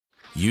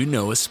You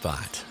know a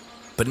spot,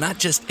 but not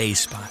just a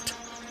spot,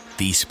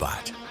 the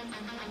spot.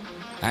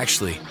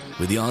 Actually,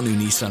 with the all-new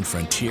Nissan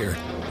Frontier,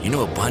 you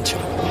know a bunch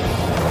of them.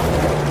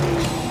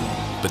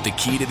 But the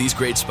key to these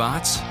great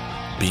spots?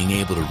 Being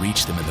able to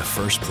reach them in the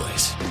first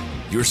place.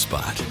 Your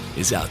spot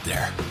is out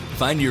there.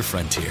 Find your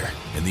Frontier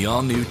in the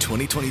all-new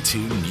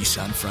 2022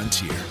 Nissan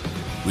Frontier.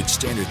 With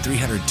standard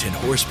 310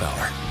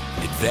 horsepower,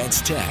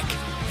 advanced tech,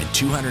 and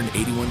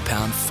 281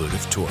 pound-foot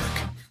of torque.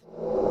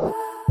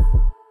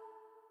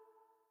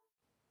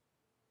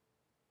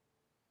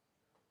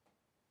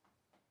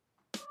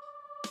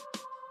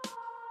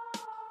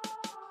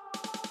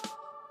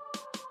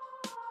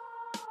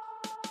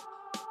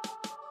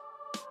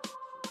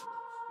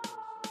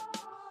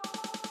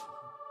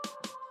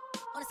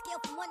 On a scale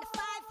from 1 to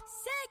 5,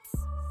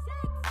 6.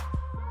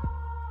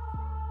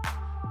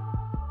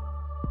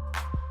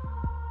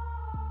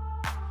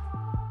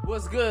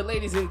 What's good,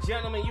 ladies and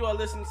gentlemen? You are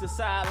listening to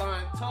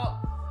Sideline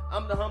Talk.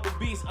 I'm the humble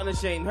beast,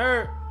 Unashamed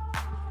Herd.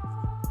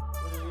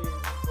 What it is,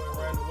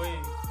 around the way.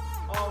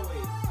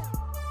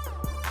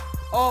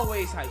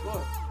 Always hype. Go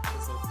ahead.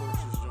 What's up,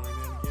 folks? Just joining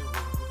in again.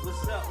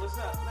 What's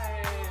up,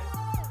 man?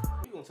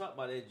 We gonna talk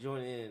about that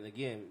joining in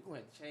again. We gonna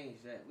have to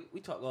change that. We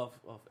talk off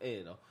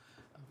air though.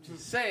 I'm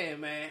just saying,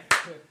 man.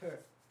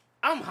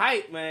 I'm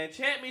hyped, man.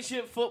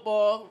 Championship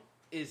football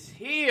is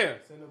here.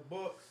 It's in the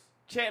books.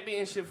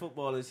 Championship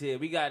football is here.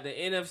 We got the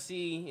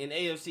NFC and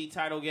AFC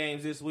title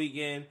games this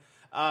weekend,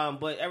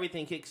 but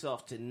everything kicks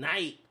off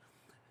tonight.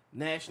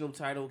 National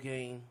title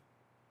game.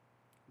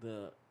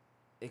 The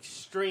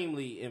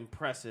extremely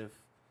impressive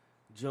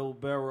Joe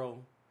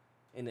Burrow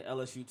and the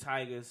LSU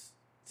Tigers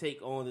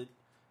take on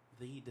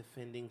the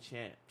defending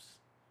champs,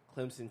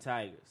 Clemson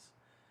Tigers.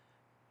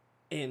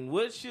 And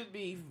what should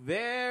be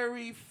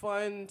very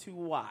fun to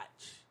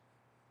watch,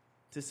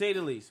 to say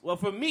the least. Well,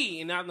 for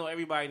me, and I know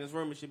everybody in this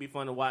room, it should be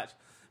fun to watch.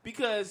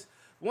 Because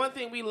one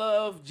thing we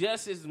love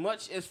just as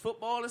much as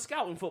football is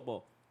scouting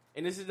football.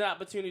 And this is an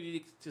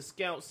opportunity to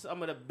scout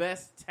some of the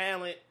best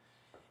talent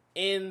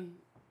in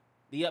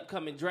the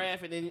upcoming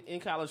draft and in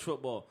college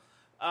football.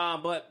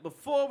 But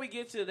before we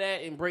get to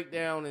that and break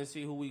down and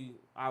see who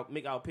I'll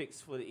make our picks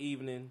for the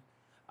evening,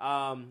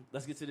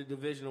 let's get to the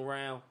divisional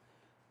round.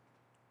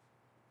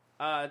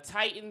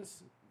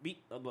 Titans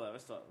beat.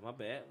 Let's start. My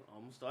bad.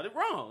 Almost started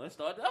wrong. Let's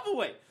start the other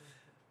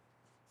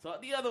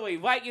way.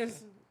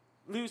 Vikings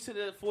lose to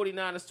the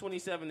 49ers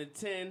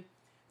 27-10.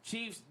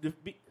 Chiefs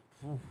beat.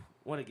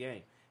 What a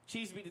game.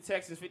 Chiefs beat the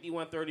Texans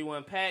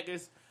 51-31.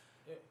 Packers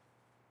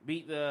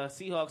beat the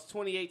Seahawks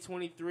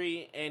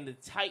 28-23. And the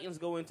Titans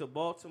go into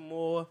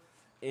Baltimore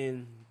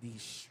and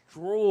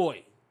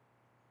destroy,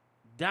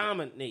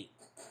 dominate,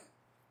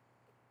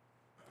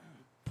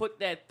 put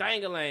that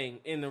thangalang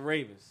in the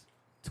Ravens.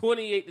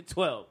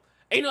 28-12.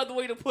 Ain't no other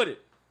way to put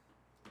it.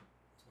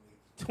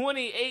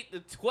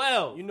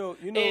 28-12. You know.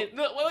 And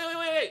look,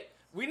 wait.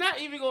 We're not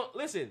even going to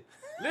listen.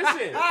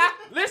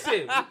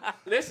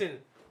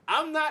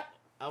 I'm not.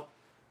 All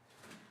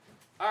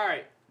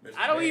right.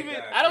 I don't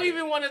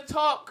even want to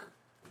talk.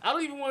 I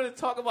don't even want to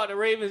talk about the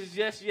Ravens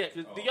just yet.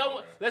 Do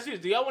y'all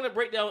want to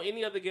break down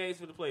any other games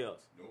for the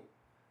playoffs? Nope.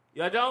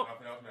 Y'all don't?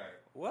 Nothing else matters.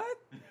 What?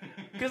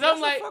 Because I'm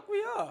like, the fuck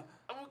we are.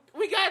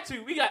 we got to.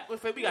 We got to.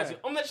 I'm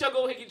gonna let y'all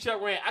go ahead and get your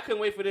rant. I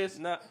couldn't wait for this.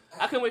 Nah.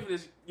 I couldn't wait for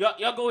this.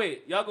 Y'all go ahead.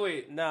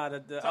 Nah,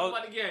 Talk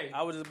about the game.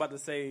 I was just about to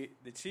say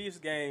the Chiefs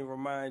game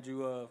reminds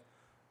you of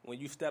when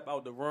you step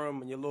out the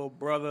room and your little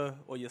brother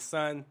or your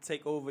son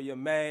take over your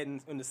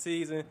Madden in the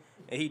season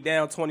and he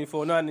down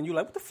 24-0 and you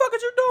like, what the fuck are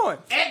you doing?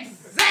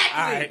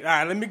 Exactly. All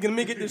right. Let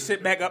me get this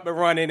shit back up and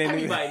running. And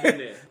Everybody been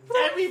there.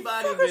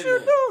 Everybody what the fuck been is you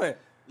there. doing?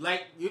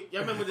 Like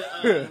y'all remember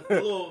the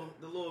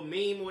little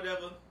meme or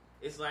whatever?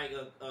 It's like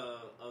a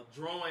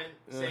drawing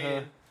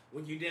saying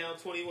when you down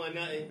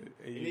 21-0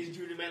 and this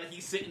Drew the man like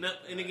he's sitting up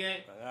in the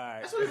game. All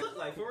right. That's what it looked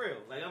like for real.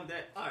 Like I'm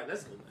that. All right,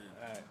 that's good, man.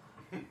 All right.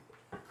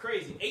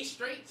 Crazy. 8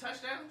 straight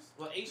touchdowns.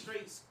 Well, 8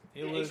 straight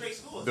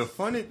scores. The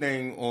funny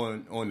thing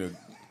on the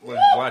was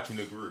watching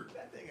the group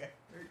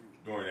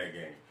during that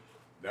game.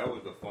 That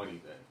was the funny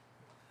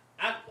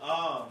thing.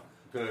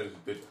 Because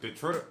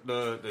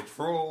the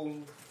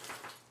troll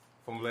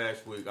from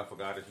last week, I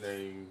forgot his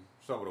name.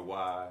 Start with a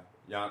Y.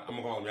 I'm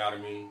gonna call him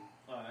Yadamine.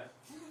 All right.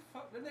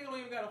 That nigga don't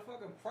even got a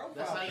fucking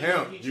That's profile.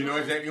 how Him, you know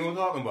exactly what I'm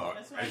talking about.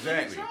 That's why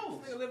Exactly.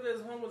 Nigga lived at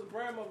his home with his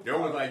grandmother. They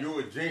was like, you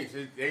a jinx.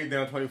 They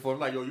down 24.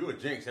 Like, yo, you a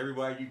jinx.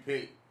 Everybody you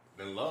picked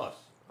then lost.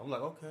 I'm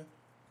like, okay,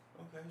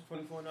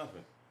 it's 24-0.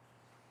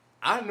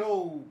 I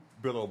know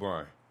Bill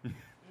O'Brien.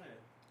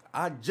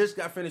 I just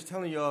got finished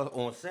telling y'all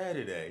on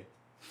Saturday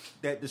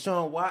that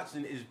Deshaun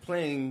Watson is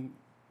playing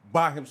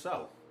by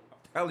himself. I'm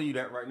telling you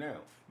that right now.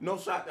 No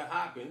shot to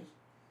Hopkins,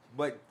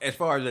 but as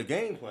far as the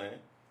game plan,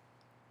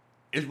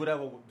 it's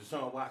whatever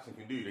Deshaun Watson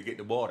can do to get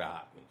the ball to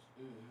Hopkins.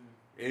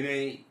 Mm-hmm. It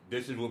ain't,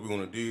 this is what we're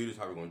going to do, this is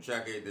how we're going to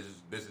check it, this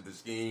is the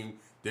scheme,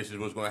 this is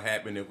what's going to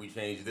happen if we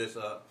change this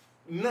up.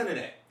 None of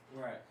that.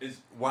 Right. It's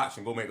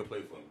Watson, go make a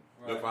play for me.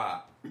 Right. Look for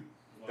Hop.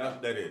 That's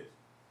what that is.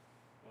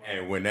 Wow.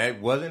 And when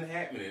that wasn't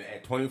happening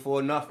at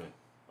 24-0, I was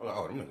like,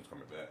 oh, them niggas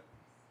coming back.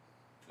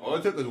 All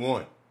it took was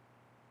one.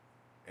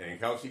 And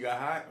Kelsey got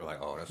hot. We're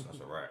like, oh, that's a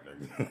wrap,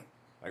 nigga.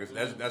 Like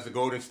that's the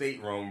Golden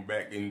State run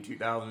back in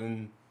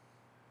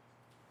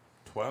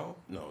 2012?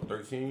 No,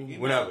 13?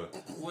 Whenever.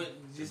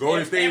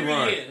 Golden State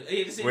run. When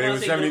it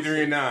was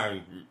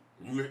 73-9.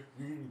 You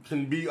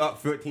can be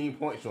up 15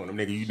 points on them,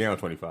 nigga. You down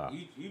 25.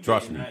 You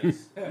Trust me.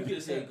 Nice. You could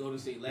have said Golden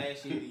State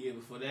last year, the year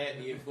before that,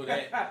 the year before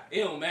that.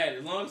 It don't matter.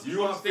 As long as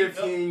You up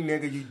 15,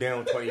 nigga, you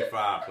down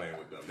 25 playing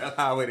with them. That's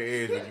how it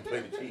is when you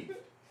play the Chiefs.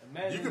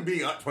 Imagine, You can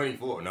be up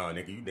 24. No,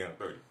 nigga, you down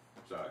 30.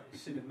 Sorry.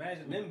 Shit,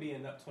 imagine them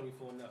being up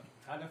 24 nothing.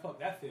 How the fuck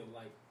that feel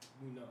like?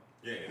 You know.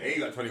 Yeah, they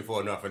got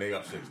 24 enough and they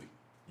up 60.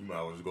 You might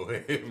as well just go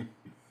ahead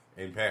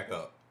and pack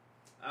up.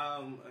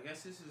 I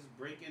guess this is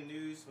breaking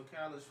news for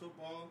college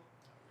football.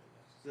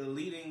 The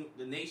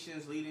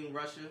nation's leading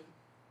rusher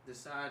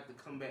decide to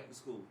come back to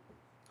school.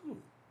 Ooh.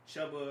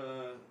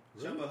 Chuba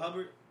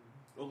Hubbard,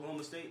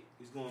 Oklahoma State,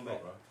 he's going back.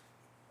 Okay.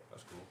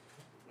 That's cool.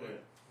 Yeah.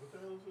 What the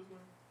hell is his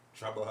name?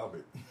 Trouble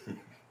Hubbard.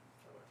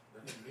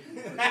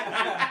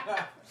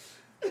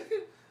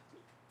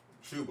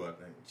 Chuba, I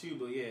think.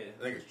 Chuba, yeah.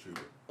 I think it's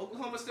Chuba.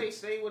 Oklahoma State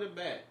stayed with it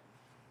back.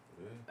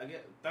 Yeah. I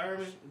get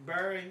Thurman,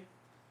 Burry,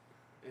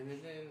 and then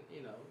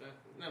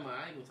never mind.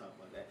 I ain't gonna talk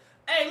about that.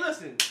 Hey,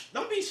 listen,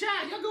 don't be shy.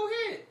 Y'all go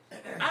ahead.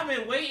 I've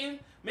been waiting.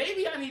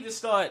 Maybe I need to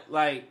start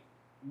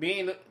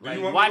being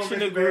watching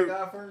the group.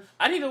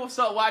 I need to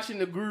start watching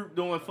the group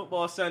doing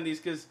football Sundays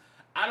because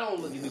I don't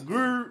look at the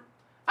group.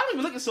 I don't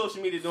even look at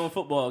social media doing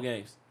football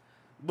games.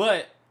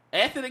 But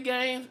after the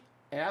game,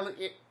 and I look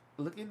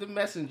at the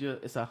messenger.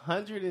 It's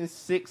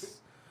 106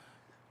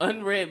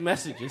 unread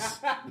messages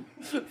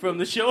from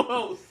the show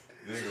host.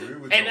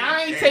 Nigga, And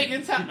I ain't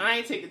taking time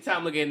to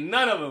look at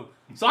none of them.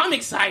 So I'm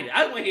excited.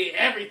 I want to hear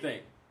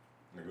everything.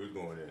 Nigga, we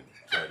going in.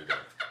 Saturday.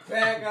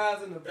 Bad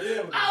guys in the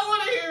building. I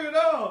want to hear it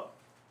all.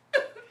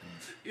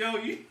 Yo,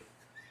 you.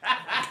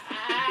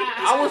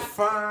 I was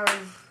fine.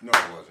 No,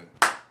 I wasn't.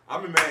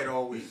 I've been mad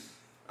all week.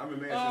 I've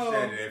been mad since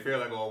Saturday. It feel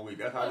like all week.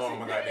 That's how long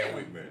my goddamn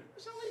week been.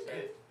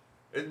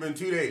 It's been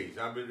 2 days.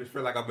 It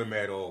feel like I've been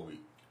mad all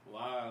week.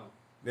 Wow.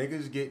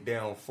 Niggas get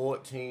down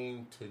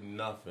 14-0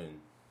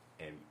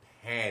 and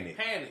panic.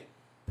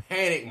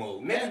 Panic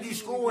mode. Niggas, you Absolutely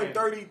scoring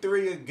panic.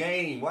 33 a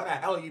game. Why the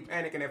hell are you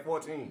panicking at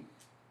 14?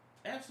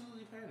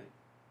 Absolutely panic.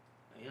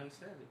 I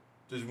understand it.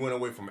 Just went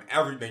away from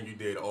everything you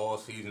did all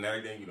season,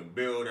 everything you done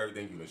build,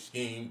 everything you done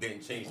scheme,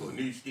 didn't change to a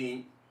new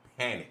scheme.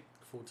 Panic.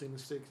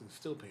 14-6 and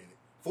still panic.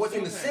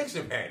 14-6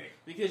 and panic.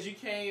 Because you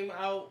came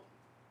out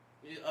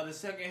of the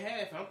second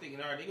half, I'm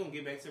thinking, all right, they're going to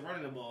get back to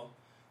running the ball.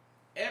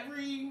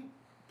 Every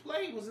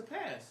play was a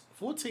pass.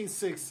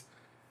 14-6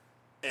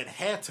 at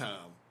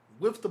halftime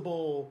with the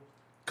ball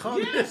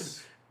coming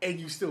Yes. and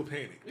you still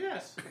panic.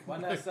 Yes. Why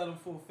not settle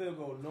for a field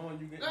goal knowing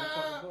you getting the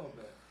fucking ball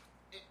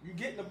back? You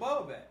getting the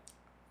ball back.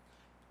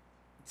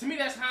 To me,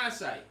 that's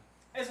hindsight.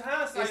 It's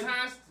hindsight. It's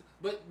hindsight.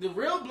 But the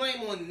real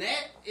blame on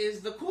that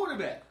is the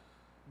quarterback.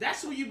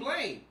 That's who you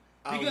blame.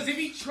 Because if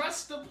he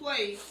trusts the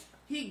play,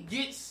 he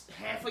gets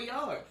half a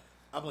yard.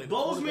 I blame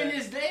Bozeman the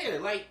quarterback. is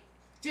there.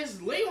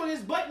 Just lay on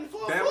his button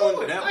for a That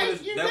forward. one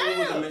was a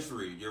down.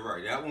 misread. You're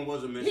right. That one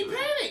was a He misread.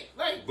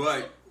 panicked.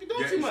 But you're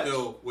doing yet too much.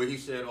 still, what he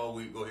said all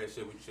week. Go ahead,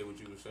 say what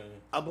you were saying.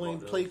 I blame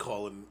About play that.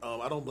 calling.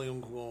 I don't blame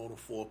him going on the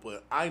fourth,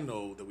 but I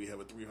know that we have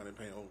a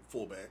 300-pound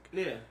fullback.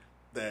 Yeah.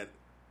 That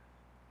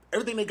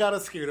everything they got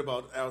us scared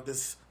about out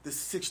this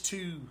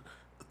 6'2",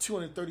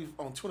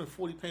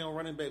 240-pound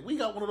running back. We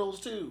got one of those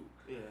too.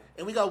 Yeah.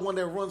 And we got one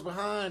that runs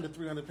behind the He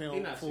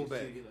 300-pound not 6'2",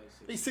 fullback. he like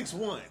 6'5". He's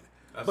 6'1".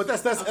 But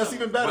that's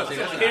even better. But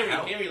that's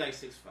Henry like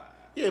 6'5".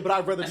 Yeah, but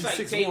I'd rather That's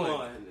be like 6'1".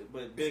 Kmart,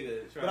 but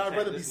bigger. But I'd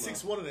rather be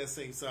 6'1" in that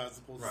same size as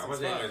opposed to Right,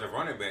 6'5". as a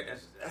running back,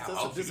 that's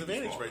That's a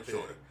disadvantage right there.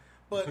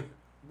 But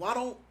why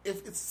don't,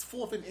 if it's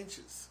fourth in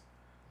inches,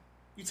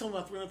 you tell me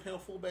my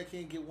 300-pound fullback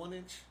can't get 1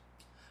 inch?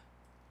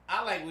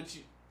 I like what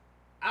you.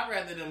 I'd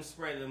rather them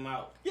spread them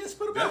out. Yeah,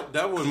 spread them out.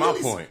 That was my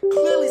point.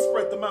 Clearly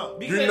spread them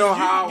out. Because know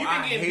how you I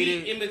can get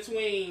hated- beat in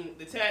between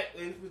the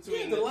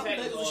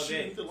tackles all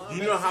day.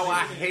 You know how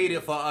I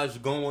hated for us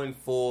going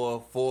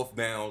for fourth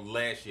down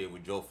last year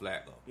with Joe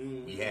Flacco.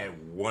 Mm-hmm. We had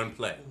one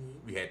play.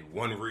 We had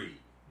one read.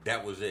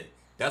 That was it.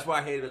 That's why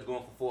I hated us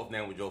going for fourth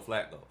down with Joe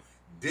Flacco.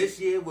 This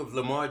year with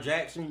Lamar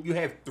Jackson, you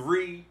have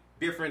 3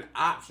 different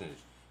options.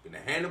 You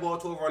can hand the ball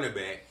to a running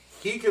back.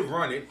 He can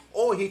run it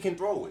or he can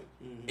throw it.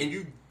 Mm-hmm. And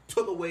you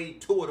took away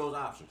 2 of those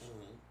options.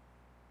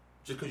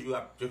 Just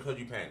because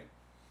you panicked.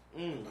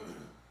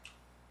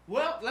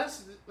 Well,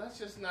 let's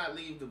just not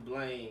leave the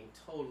blame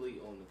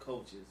totally on the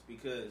coaches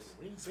because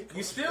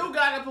you still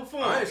gotta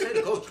perform. I didn't say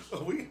the coaches.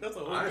 That's a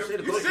whole I didn't say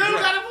the You coaches. still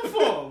yet. gotta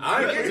perform.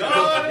 I ain't get to the God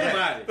coaches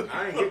almighty. yet.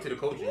 I ain't get to the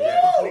coaches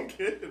yet.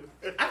 different.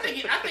 I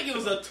think it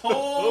was a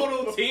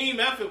total team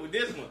effort with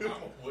this one.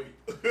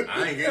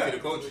 I ain't get to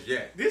the coaches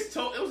yet.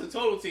 It was a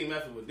total team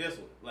effort with this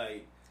one.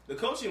 Like the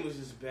coaching was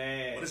just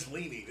bad. But it's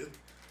leaning.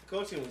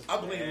 Coaching was. I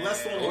believe bad.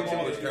 less on Coaching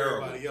Lamar was than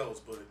terrible. everybody else.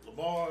 But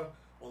Lamar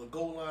on the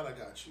goal line, I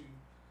got you.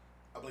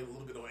 I blame a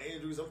little bit on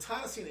Andrews. I'm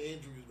tired of seeing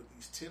Andrews with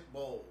these tip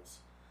balls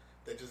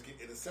that just get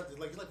intercepted.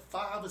 Like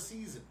 5 a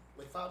season,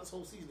 like 5 this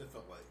whole season. It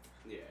felt like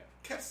Yeah.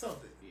 catch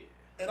something. Yeah.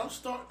 And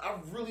I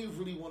really,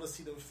 really want to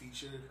see them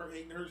feature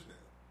Hayden Hurst now.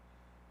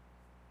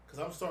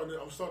 Because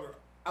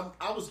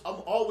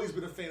I'm always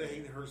been a fan of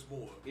Hayden Hurst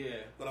more. Yeah.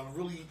 But I'm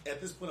really,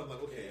 at this point, I'm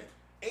like, okay,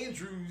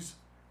 Andrews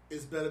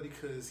is better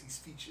because he's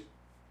featured,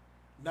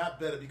 not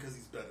better because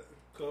he's better.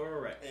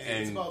 Correct.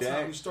 And it's about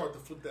time we start to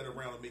flip that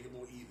around and make it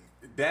more even.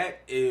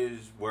 That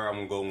is where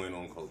I'm going to go in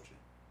on coaching.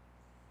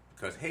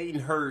 Because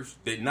Hayden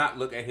Hurst did not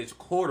look at his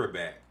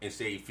quarterback and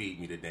say, feed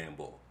me the damn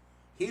ball.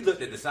 He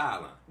looked at the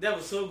sideline. That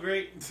was so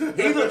great. He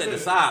looked at the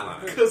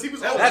sideline. Because he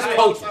was That's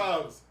coaching.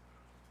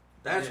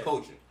 That's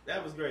coaching.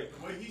 That was great.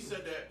 When he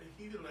said that,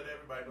 he didn't let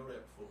everybody know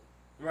that before.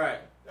 Right.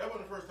 That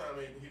wasn't the first time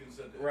he didn't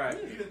say that. Right.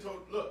 He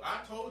didn't look,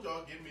 I told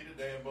y'all, give me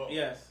the damn ball.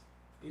 Yes.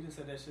 He done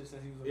said that shit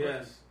since he was a Yes.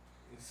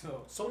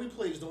 rookie. So many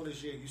plays during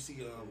this year, you see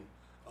him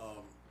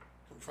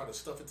try to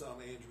stuff it to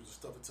Andrews and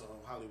stuff it to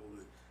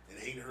Hollywood, and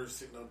Hayden Hurst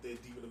sitting up there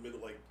deep in the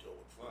middle like, yo,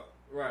 what the fuck?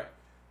 Right.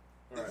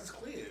 Right. It's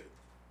clear.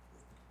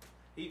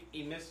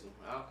 He missed him.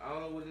 I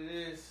don't know what it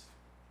is.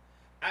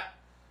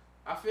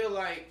 I feel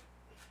like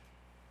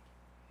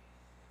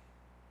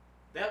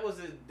that was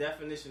a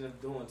definition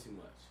of doing too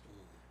much.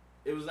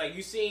 It was like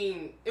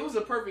it was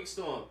a perfect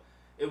storm.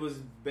 It was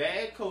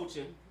bad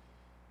coaching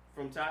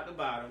from top to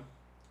bottom.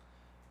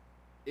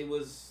 It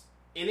was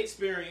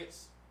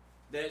inexperience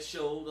that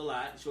showed a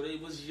lot. Showed that he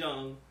was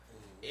young.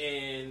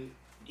 And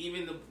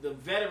even the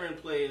veteran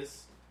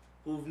players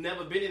who've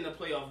never been in a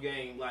playoff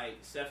game, like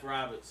Seth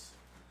Roberts,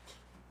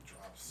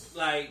 Drops.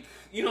 like,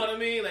 you know what I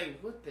mean? Like,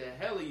 what the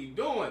hell are you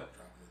doing? Dropping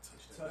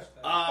a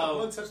touchdown.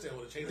 One touchdown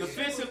would have changed the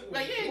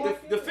game.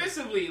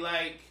 Defensively,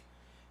 like,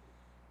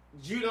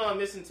 Judon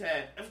missing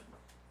tackles.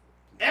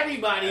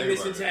 Everybody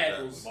missing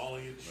tackles.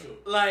 Mauling it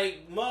shook.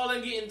 Like,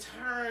 Marlon getting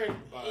turned.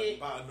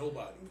 By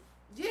nobody.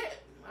 Yeah,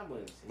 I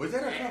wouldn't say. Was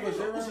that a cover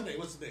zero? What's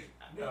his name?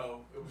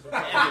 No, it was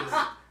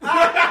I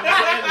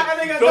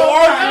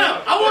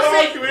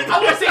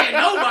wasn't saying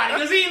nobody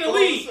because he in the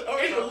league.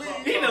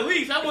 He in the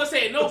league. So I wasn't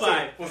saying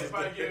nobody.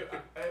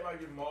 Everybody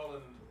give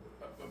Marlon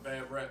a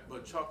bad rap,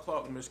 but Chuck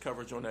Clark missed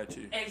coverage on that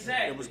too.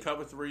 Exactly. It was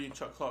cover 3, and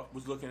Chuck Clark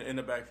was looking in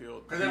the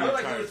backfield. Because it looked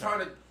like he was trying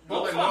to.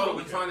 Marlon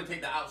was trying to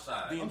take the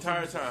outside. The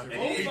entire time.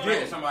 And he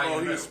did somebody in the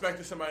he middle.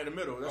 expected somebody in the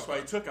middle. That's why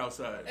he took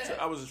outside. So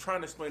I was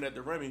trying to explain that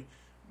to Remy.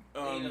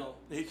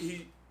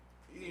 He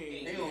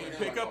didn't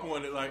pick up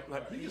on it like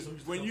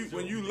when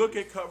you look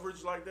at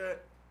coverage like that,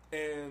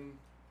 and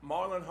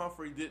Marlon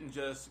Humphrey didn't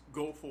just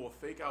go for a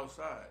fake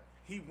outside.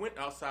 He went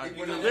outside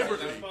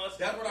deliberately.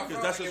 That's what I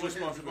felt that's like his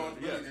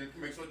responsibility. Yes. to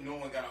make sure no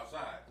one got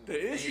outside.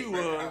 The issue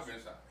was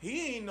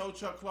he ain't know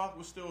Chuck Clark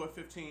was still at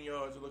 15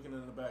 yards looking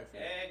in the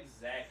backfield.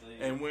 Exactly.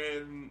 And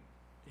when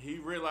he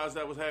realized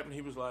that was happening,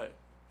 he was like,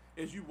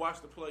 as you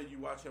watch the play, you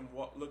watch him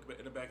look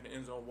in the back of the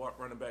end zone,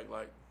 running back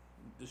like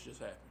this just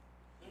happened.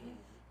 Mm-hmm.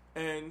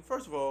 And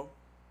first of all,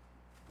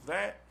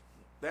 that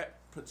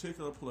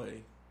particular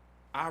play,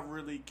 I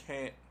really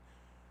can't.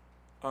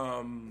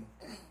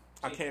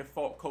 I can't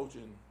fault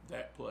coaching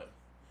that play.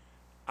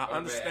 I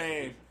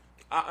understand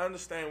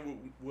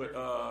what it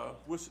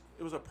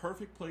was a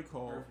perfect play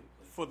call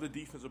for the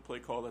defensive play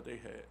call that they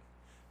had.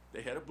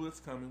 They had a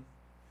blitz coming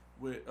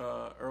with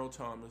Earl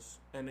Thomas,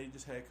 and they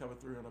just had cover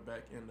 3 on the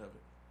back end of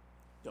it.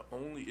 The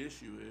only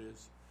issue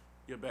is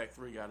your back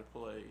 3 got to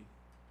play.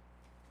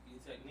 Your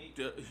technique.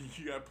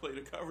 You got to play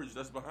the coverage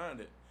that's behind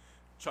it.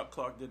 Chuck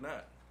Clark did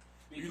not.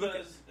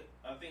 Because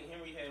I think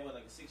Henry had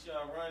like a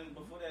 6-yard run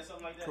before that,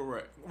 something like that.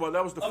 Correct. Well,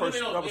 that was the first.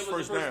 That was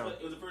first down.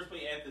 It was the first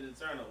play after the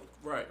turnover.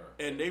 Right,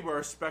 and they were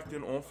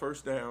expecting on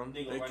first down.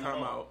 They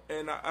come out,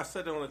 and I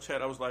said it on the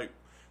chat. I was like,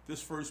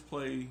 this first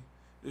play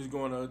is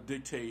going to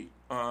dictate.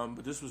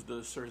 But this was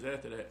the series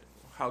after that,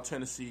 how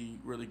Tennessee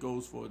really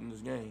goes for it in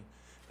this game.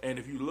 And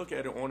if you look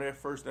at it on their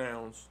first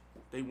downs,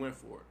 they went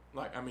for it.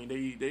 Like, I mean,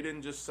 they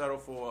didn't just settle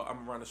for I'm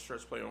gonna run a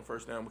stretch play on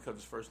first down because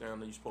it's first down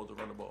and you're supposed to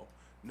run the ball.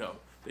 No,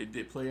 they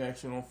did play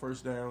action on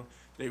first down.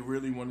 They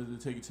really wanted to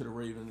take it to the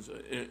Ravens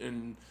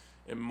in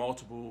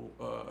multiple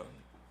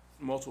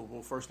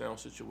first down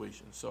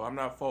situations. So I'm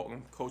not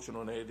faulting coaching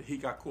on that. He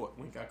got caught.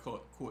 We got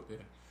caught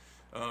there.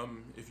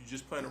 If you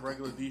just playing a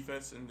regular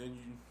defense and then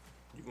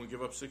you're going to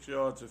give up 6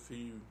 yards if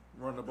you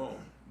run the ball.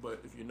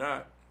 But if you're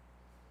not,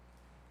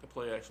 the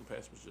play action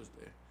pass was just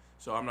there.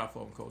 So I'm not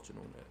faulting coaching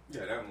on that.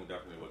 Yeah, that one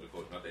definitely was a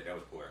coach. I think that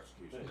was poor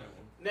execution.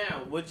 That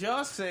one. Now, would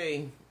y'all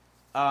say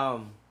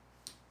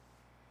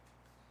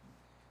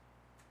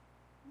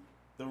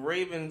the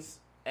Ravens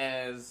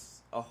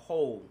as a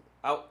whole,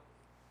 I'll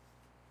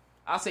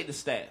say the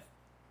staff.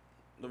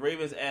 The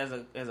Ravens as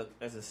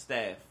a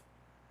staff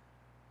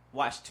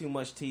watch too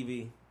much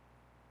TV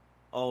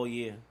all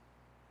year.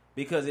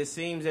 Because it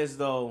seems as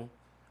though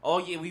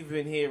all year we've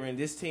been hearing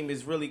this team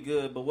is really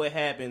good, but what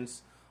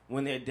happens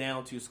when they're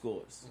down 2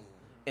 scores?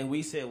 And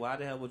we said, why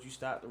the hell would you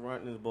stop the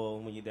running the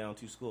ball when you're down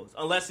 2 scores?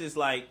 Unless it's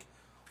like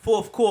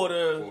fourth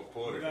quarter.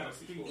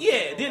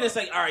 Yeah, then it's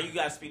like, all right, you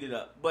got to speed it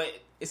up. But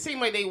it seemed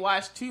like they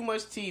watched too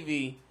much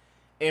TV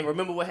and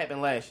remember what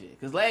happened last year.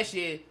 Because last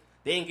year,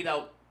 they didn't get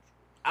out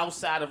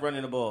outside of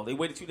running the ball. They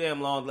waited too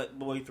damn long to let the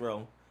boy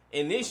throw.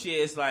 And this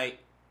year, it's like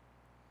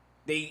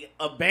they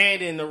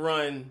abandoned the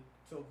run.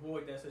 To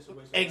avoid that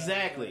situation.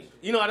 Exactly.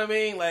 You know what I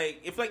mean?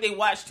 Like, it's like they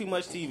watch too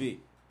much TV.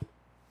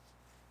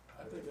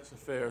 I think that's a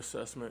fair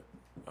assessment.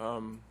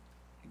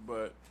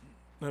 But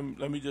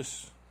let me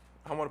just,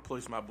 I want to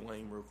place my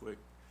blame real quick.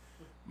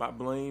 My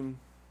blame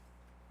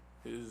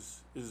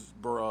is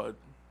broad,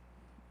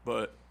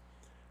 but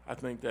I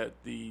think that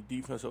the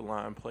defensive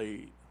line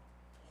played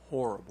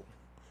horrible.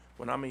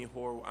 When I mean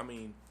horrible, I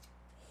mean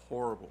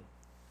horrible.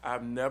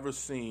 I've never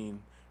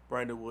seen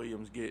Brandon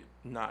Williams get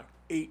knocked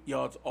 8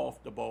 yards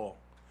off the ball.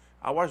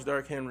 I watched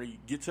Derrick Henry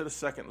get to the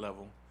second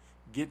level,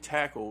 get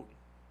tackled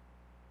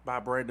by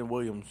Brandon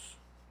Williams,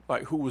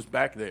 like, who was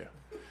back there.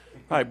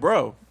 Like,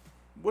 bro,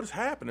 what is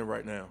happening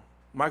right now?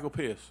 Michael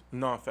Pierce,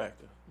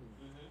 non-factor.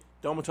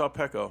 Domitar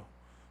Peko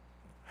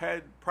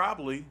had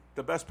probably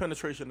the best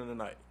penetration of the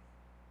night,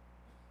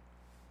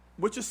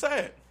 which is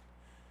sad.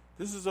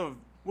 This is a,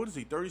 what is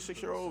he,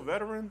 36-year-old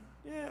veteran?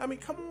 Yeah, I mean,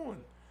 come on.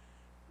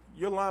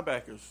 Your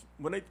linebackers,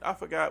 I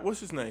forgot, what's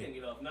his name? Can't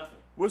get off nothing.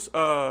 What's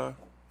the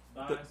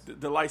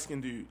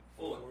light-skinned dude?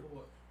 Ford.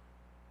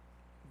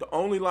 The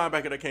only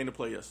linebacker that came to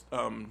play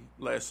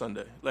last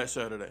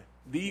Saturday.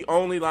 The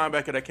only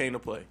linebacker that came to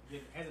play.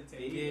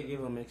 They did give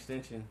him an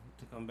extension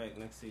to come back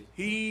next season.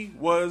 He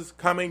was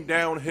coming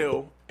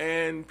downhill,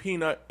 and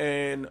Peanut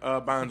and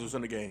Bonds was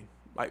in the game.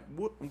 Like,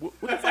 what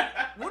the fuck?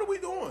 What are we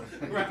doing?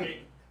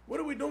 Right. What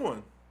are we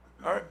doing?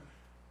 All right.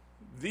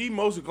 The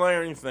most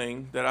glaring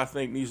thing that I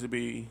think needs to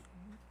be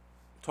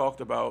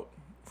talked about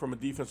from a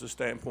defensive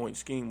standpoint,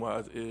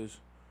 scheme-wise, is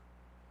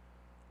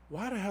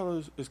why the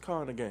hell is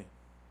Carr in the game?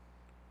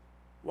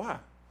 Why?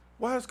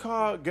 Why is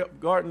Carr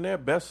guarding their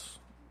best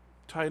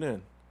tight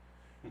end?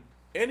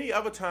 Any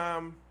other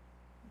time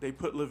they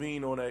put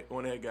Levine on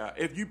that guy.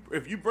 If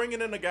you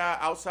bringing in a guy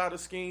outside the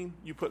scheme,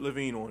 you put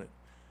Levine on it.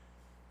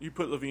 You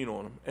put Levine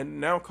on him. And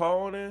now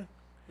Carr on there.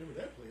 Remember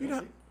that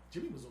play?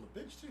 Jimmy was on the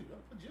bench too. I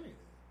put Jimmy in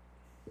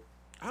there.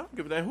 I don't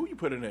give a damn who you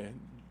put in there.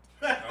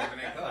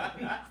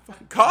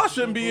 Carr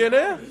shouldn't be in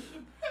there.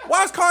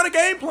 Why is Carr in the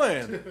game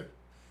plan?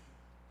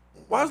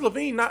 Why is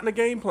Levine not in the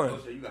game plan?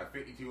 So you got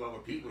 52 other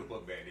people to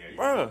put back there.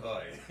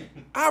 Bruh,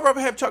 I'd rather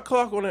have Chuck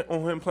Clark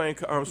on him playing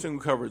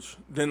single coverage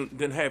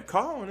than have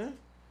Carr on it.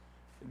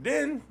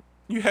 Then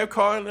you have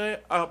Carr in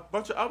there a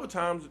bunch of other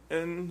times,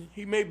 and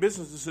he made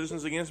business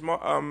decisions against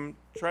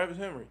Travis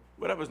Henry,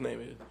 whatever his name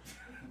is.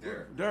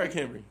 Derrick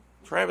Henry.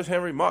 Travis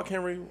Henry, Mark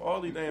Henry,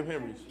 all these damn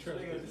Henrys.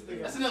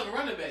 That's another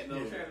running back,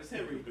 though, Travis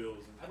Henry.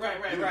 Right.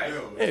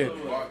 Yeah.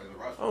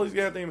 All these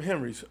goddamn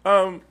Henrys.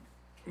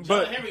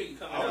 John Henry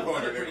coming I was out.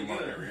 going to Pretty name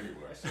good. Henry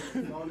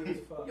anyway.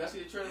 Y'all see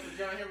the trailer for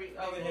John Henry?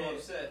 I was a little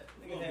upset.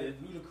 Nigga had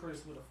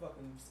Ludacris with a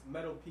fucking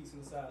metal piece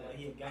inside like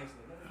he a gangster.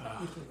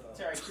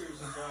 Terry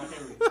Crews and John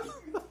Henry. It's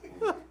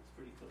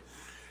pretty cool.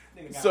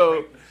 Nigga got So-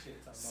 raped and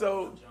shit talking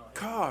So, about John Henry.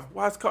 Carr,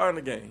 why is Carr in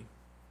the game?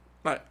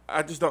 Like,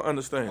 I just don't I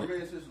understand.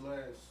 mean, it's his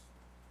last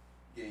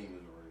game as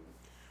a Raven.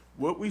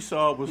 What we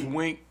saw was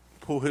Wink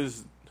pull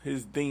his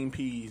Dean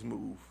Pease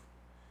move.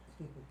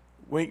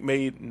 Wink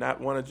made not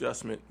one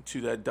adjustment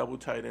to that double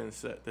tight end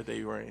set that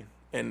they ran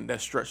and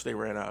that stretch they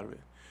ran out of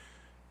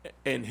it.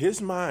 In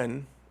his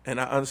mind, and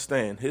I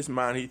understand, his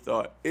mind, he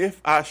thought,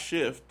 if I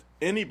shift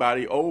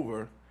anybody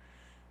over,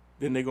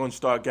 then they're going to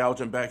start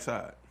gouging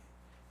backside.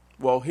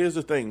 Well, here's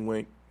the thing,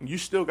 Wink. You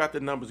still got the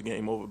numbers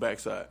game over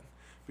backside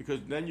because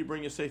then you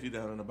bring your safety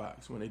down in the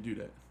box when they do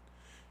that.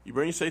 You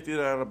bring your safety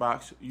down in the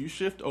box, you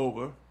shift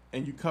over,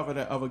 and you cover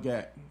that other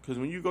gap. Because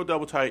when you go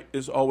double tight,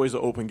 it's always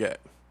an open gap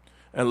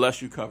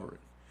unless you cover it.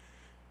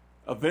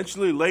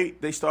 Eventually,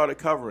 late, they started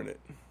covering it.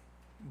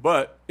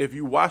 But if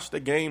you watch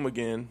the game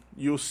again,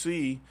 you'll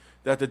see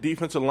that the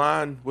defensive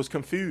line was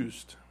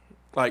confused,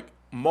 like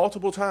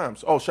multiple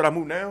times. Oh, should I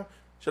move now?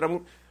 Should I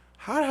move?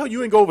 How the hell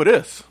you ain't go over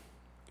this?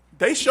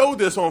 They showed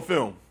this on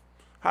film.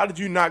 How did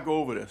you not go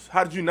over this?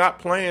 How did you not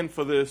plan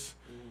for this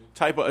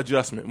type of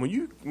adjustment? When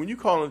you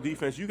call on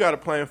defense, you got to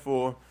plan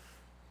for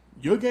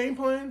your game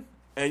plan,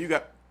 and you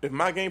got, if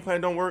my game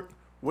plan don't work,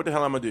 what the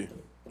hell I'm gonna do?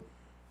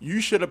 You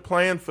should have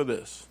planned for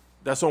this.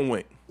 That's on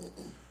Wink.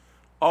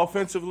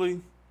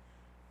 Offensively,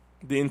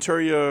 the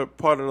interior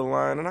part of the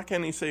line, and I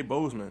can't even say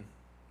Bozeman.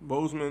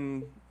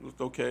 Bozeman looked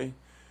okay.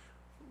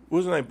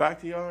 What's his name?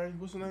 Bakhtiari?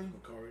 What's his name?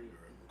 Makari.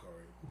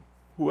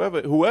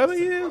 Whoever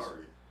he is,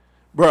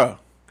 bruh,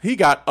 he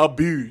got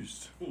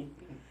abused.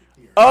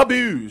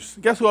 Abused.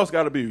 Guess who else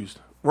got abused?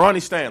 Ronnie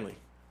Stanley.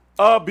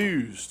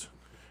 Abused.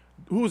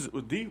 Who's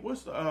it?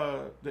 What's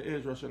the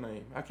edge rusher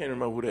name? I can't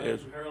remember who the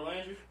edge. Harold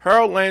Landry?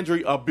 Harold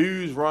Landry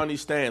abused Ronnie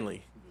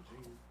Stanley.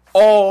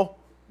 All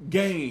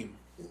game.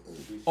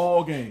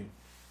 All game.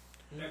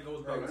 That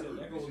goes back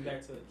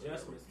to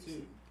adjustments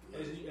too.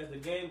 As the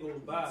game goes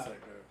by,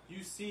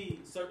 you see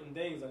certain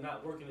things are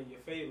not working in your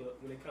favor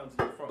when it comes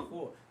to your front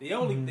four. They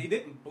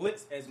didn't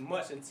blitz as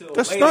much until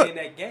Just later stunt. in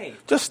that game.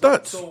 Just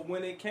stunts. So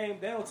when it came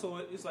down to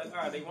it, it's like,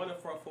 all right, they running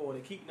front four,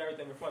 they keeping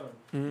everything in front of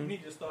them. You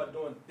need to start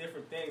doing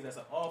different things as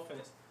an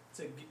offense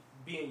to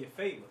be in your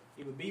favor.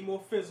 Either be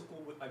more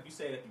physical, like you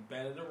said, if you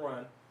better to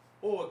run,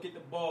 or get the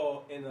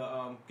ball and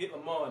get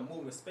Lamar and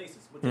move in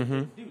spaces. What they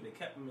didn't do, they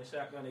kept him in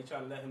shotgun. They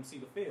tried to let him see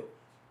the field.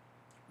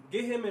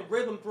 Get him in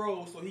rhythm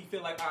throws so he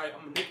feel like, all right,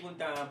 I'm a nickel and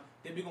dime.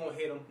 Then we gonna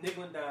hit him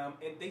nickel and dime,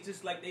 and they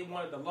just like they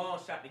wanted the long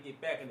shot to get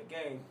back in the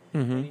game.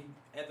 And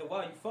after a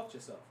while, you fucked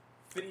yourself.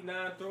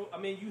 59 throws. I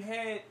mean, you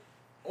had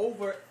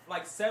over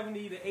like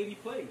 70 to 80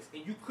 plays,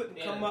 and you couldn't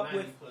come up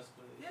with.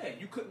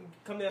 You couldn't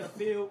come down the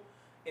field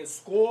and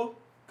score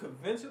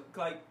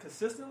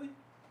consistently.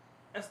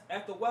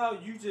 After a while,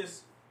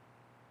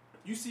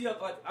 you see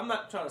like I'm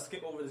not trying to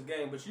skip over this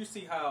game, but you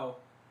see how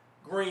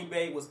Green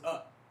Bay was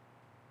up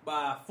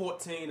by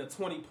 14 or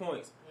 20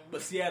 points,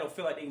 but Seattle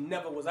feel like they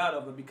never was out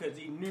of it because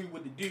they knew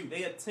what to do.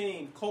 They had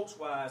team coach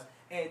wise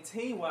and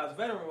team wise,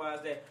 veteran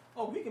wise that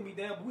we can be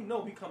down, but we know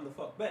we come the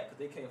fuck back because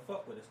they can't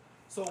fuck with us.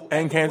 So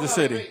and Kansas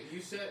City. Wait,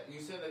 you said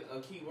a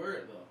key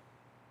word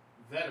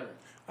though, veteran.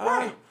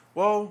 Right.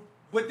 Well.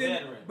 But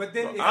then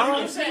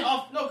I'm saying,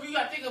 no, you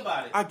gotta think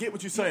about it. I get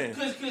what you're saying.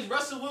 Because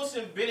Russell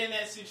Wilson been in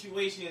that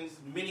situations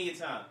many a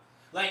time.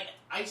 Like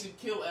I used to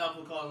kill Al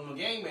for calling him a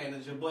game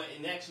manager, but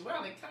in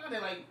actuality, kind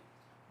of like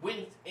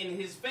went in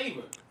his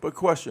favor. But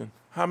question: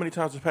 how many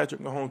times has Patrick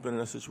Mahomes been in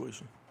that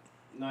situation?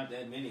 Not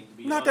that many. To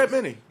be Not honest.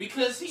 that many.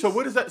 Because he's, so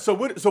what is that? So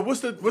what's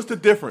the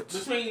difference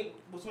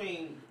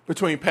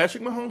between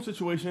Patrick Mahomes'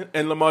 situation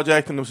and Lamar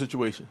Jackson's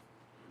situation?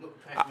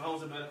 Patrick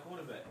Mahomes a better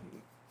quarterback.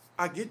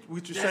 I get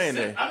what you're saying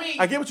there.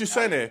 I get what you're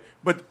saying there.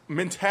 But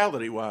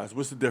mentality-wise,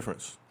 what's the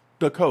difference?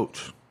 The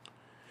coach.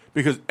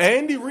 Because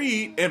Andy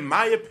Reid, in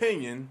my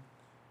opinion,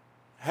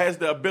 has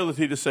the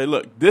ability to say,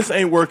 look, this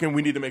ain't working.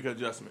 We need to make an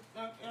adjustment.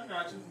 I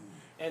got you.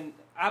 And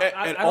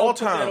at all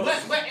times.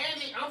 But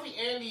Andy, I don't think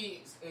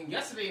Andy, and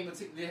yesterday in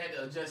particular, they had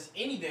to adjust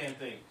any damn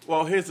thing.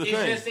 Well, here's the thing.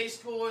 It's just they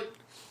scored,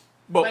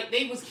 but, like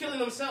they was killing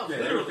themselves.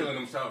 Yeah, they were killing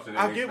themselves. And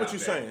I get what you're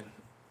saying.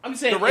 I'm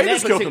saying the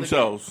Raiders killed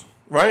themselves,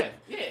 right?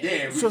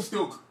 Yeah. We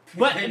still...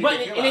 But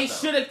they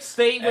should have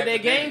stayed with their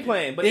game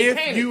plan. But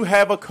if you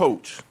have a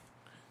coach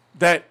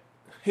that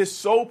his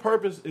sole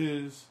purpose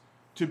is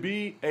to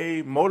be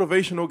a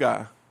motivational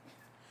guy,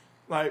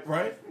 like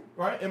right,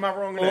 am I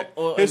wrong in that?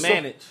 Or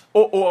manage,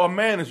 or a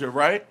manager,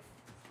 right?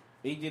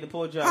 He did a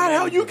poor job. How the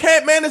hell you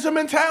can't manage a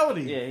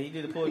mentality? Yeah, he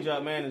did a poor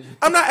job managing.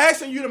 I'm not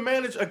asking you to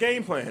manage a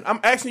game plan. I'm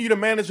asking you to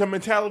manage a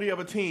mentality of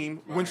a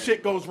team when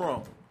shit goes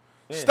wrong.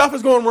 Yeah. Stuff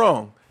is going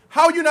wrong.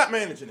 How are you not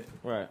managing it?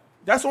 Right.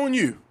 That's on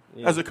you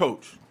as a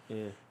coach.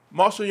 Yeah.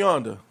 Marshall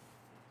Yonder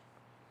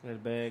had a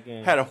bad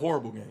game. Had a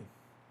horrible game.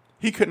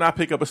 He could not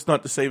pick up a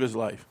stunt to save his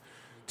life.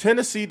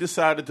 Tennessee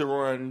decided to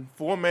run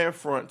 4-man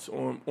fronts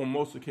on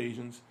most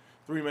occasions,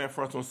 3-man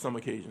fronts on some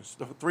occasions.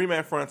 The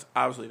 3-man fronts,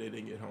 obviously, they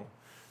didn't get home,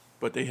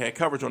 but they had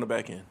coverage on the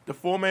back end. The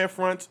 4-man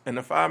fronts and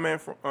the 5-man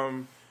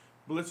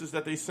blitzes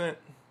that they sent,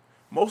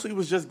 mostly it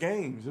was just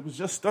games. It was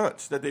just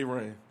stunts that they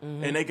ran.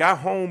 Mm-hmm. And they got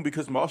home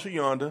because Marshall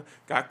Yonder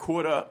got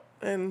caught up.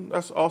 And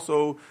that's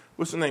also,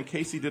 what's the name?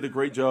 Casey did a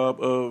great job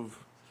of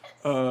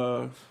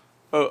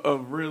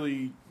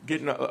really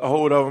getting a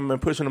hold of him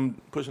and pushing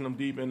them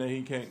deep, and then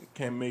he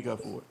can't make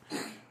up for it.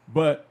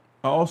 But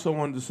I also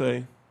wanted to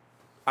say,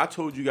 I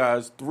told you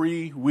guys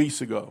 3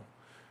 weeks ago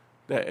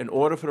that in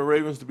order for the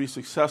Ravens to be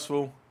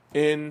successful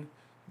in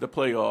the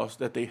playoffs,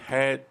 that they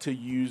had to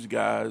use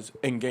guys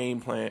and game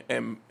plan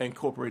and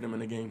incorporate them in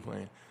the game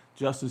plan.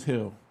 Justice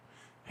Hill,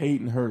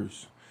 Hayden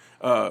Hurst,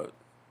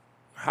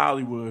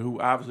 Hollywood,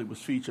 who obviously was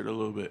featured a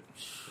little bit.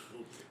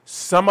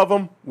 Some of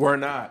them were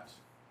not.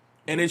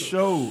 And it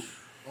showed.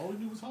 All we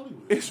knew was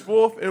Hollywood. It's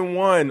 4th and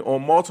 1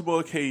 on multiple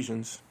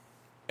occasions.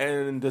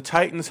 And the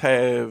Titans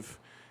have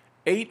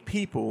 8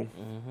 people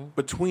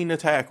between the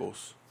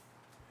tackles.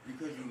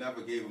 Because you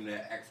never gave them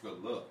that extra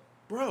look.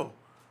 Bro,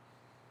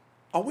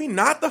 are we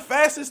not the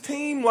fastest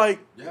team? Like,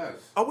 yes.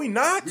 Are we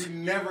not? We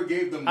never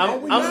gave them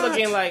I'm that.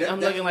 looking like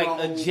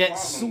a jet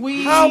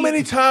sweep. How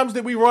many times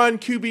did we run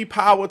QB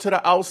power to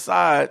the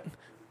outside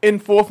in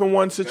 4th and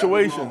 1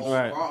 situations?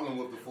 Right.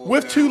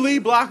 With 2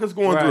 lead blockers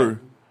going through.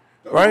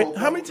 Right?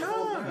 How many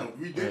times?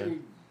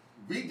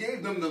 We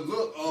gave them the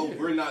look of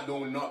we're not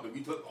doing nothing.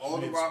 We took all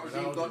the wide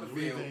receivers off the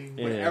field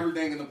with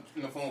everything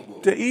in the phone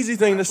booth. The easy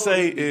thing to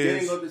say at the is,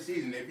 beginning of the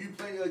season, if you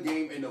play a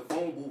game in the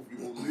phone booth,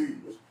 you will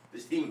lose.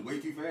 This team is way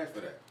too fast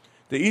for that.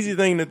 the easy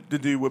thing to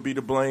do would be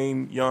to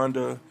blame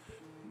Yonder,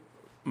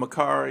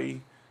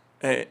 Makari,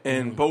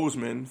 and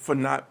Bozeman for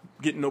not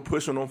getting no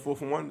push on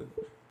 4th and 1.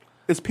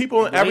 It's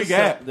people in every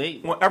gap,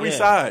 on every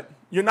side.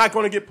 You're not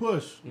going to get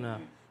pushed. No.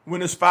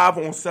 When it's 5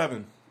 on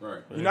 7.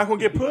 Right. You're not going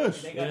to get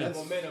pushed. They got that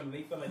momentum.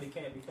 They feel like they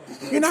can't be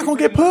pushed. You're not going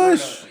to get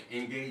pushed.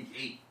 Engage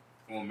 8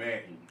 on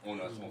Madden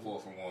on us on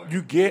 4th and 1.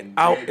 You get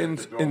out in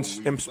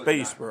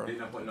space, bro.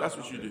 That's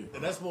what you do.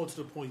 And that's more to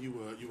the point you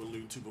were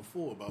alluding to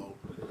before about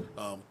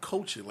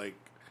coaching. Like,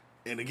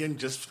 and again,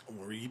 just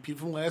repeat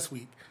from last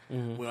week.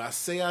 When I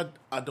say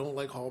I don't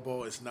like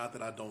Harbaugh, it's not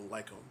that I don't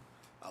like him.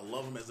 I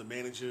love him as a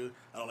manager.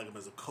 I don't like him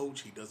as a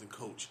coach. He doesn't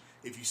coach.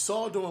 If you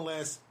saw during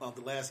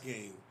the last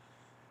game,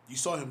 you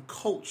saw him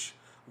coach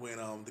when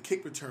the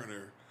kick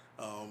returner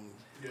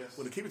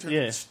When the keeper turned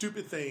the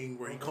stupid thing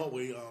where he called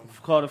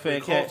called a fair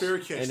catch,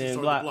 and then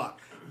started block.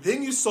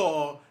 Then you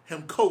saw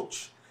him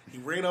coach. He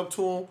ran up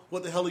to him.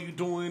 What the hell are you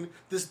doing?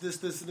 This, and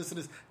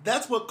this.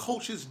 That's what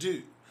coaches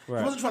do. Right.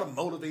 He wasn't trying to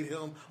motivate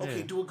him.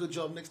 Okay, do a good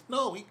job next.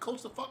 No, he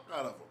coached the fuck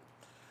out of him.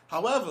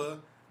 However,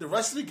 the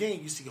rest of the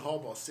game, you see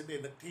Harbaugh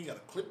sitting there. He got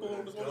a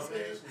clipboard on his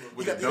head.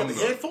 He got the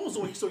headphones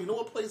on, so you know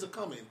what plays are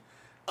coming.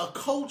 A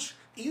coach,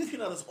 even if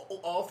you're not an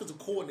offensive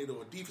coordinator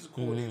or a defensive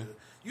coordinator,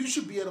 you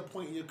should be at a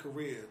point in your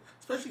career,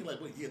 especially like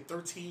year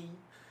 13,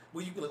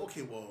 where you be like,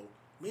 okay, well,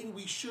 maybe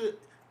we should.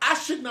 I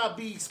should not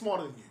be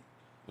smarter than you.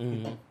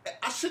 Mm-hmm.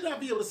 I should not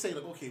be able to say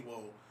like, okay,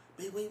 well,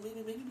 maybe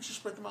we should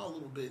spread them out a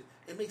little bit.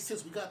 It makes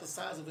sense. We got the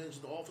size advantage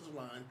of the offensive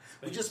line.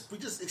 We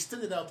just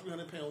extended out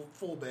 300-pound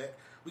fullback.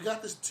 We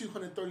got this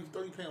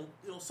 30-pound,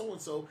 so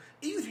and so.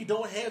 Even if you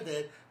don't have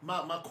that,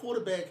 my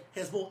quarterback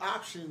has more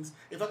options.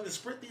 If I can just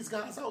sprint these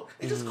guys out,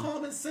 it's just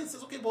common sense.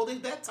 It's okay. Well, they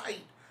that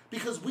tight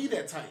because we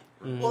that tight.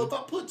 Well, if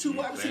I put two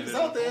wide receivers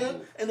out there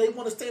and they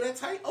want to stay that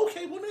tight,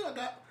 okay. Well, now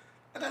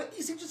I got an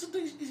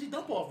easy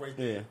dump off right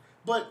there. Yeah.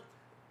 But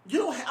you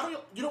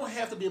don't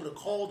have to be able to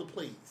call the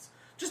plays.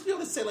 Just be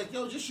able to say like,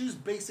 yo, just use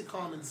basic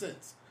common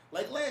sense.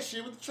 Like last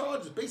year with the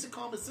Chargers, basic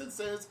common sense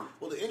says,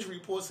 well, the injury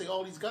reports say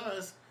all these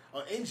guys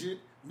are injured.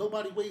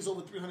 Nobody weighs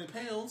over 300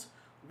 pounds.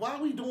 Why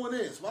are we doing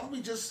this? Why don't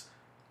we just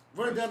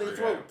run down their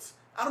throats?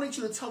 I don't need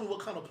you to tell me what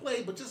kind of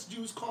play, but just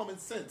use common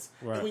sense.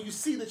 Right. And when you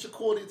see that your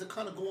coordinates are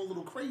kind of going a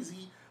little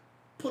crazy,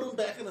 put them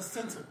back in the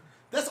center.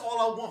 That's all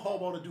I want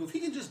Harbaugh to do. If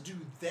he can just do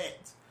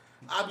that,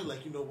 I'll be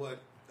like, you know what?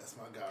 That's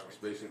my guy right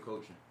there. Space and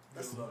coaching.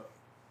 That's love.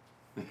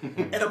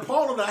 And the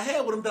problem that I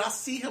had with him, that I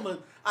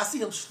see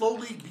him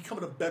slowly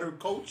becoming a better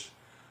coach,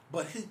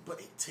 but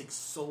it takes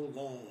so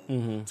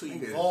long to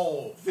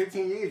evolve.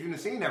 15 years, you've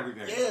seen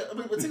everything. Yeah, I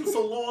mean, it takes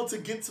so long to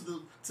get to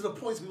the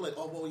points where you're like,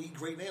 oh, well, he's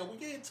great now. Well,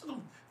 yeah, it took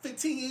him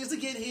 15 years to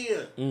get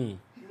here.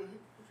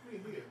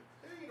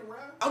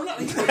 I'm not.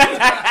 He's not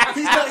here.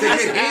 He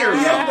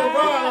hasn't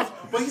arrived,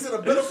 but he's in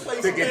a better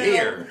place to get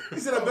here.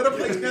 He's in a better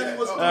place now than he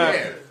was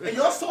before. And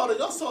y'all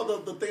saw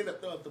the thing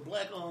that the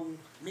black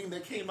meme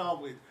that came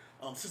out with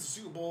since the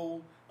Super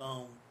Bowl.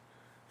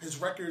 His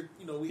record,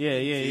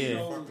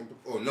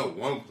 Oh no,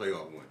 one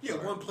playoff win. Yeah,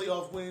 one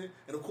playoff win,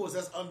 and of course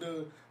that's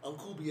under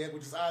Kubiak,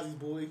 which is Ozzy's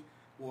boy.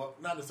 Well,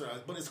 not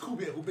necessarily, but it's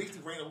Kubiak who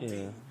basically ran the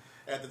team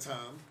at the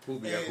time.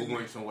 Kubiak, who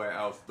went somewhere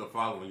else the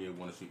following year,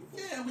 won a Super Bowl.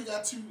 Yeah, we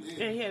got two.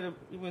 Yeah,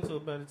 he went to a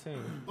better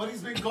team, but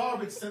he's been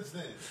garbage since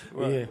then.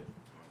 Right. Yeah,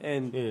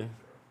 and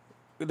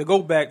to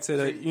go back to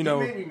the, you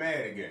made me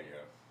mad again, yo.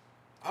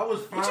 I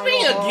was fine. What you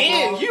mean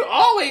again? You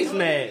always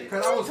mad.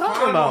 Because I was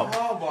talking about.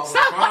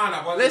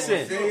 Stop.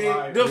 Listen,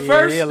 the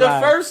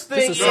first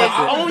thing is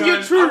own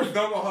your truth. I was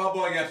done with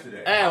Harbaugh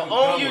yesterday.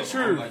 Own your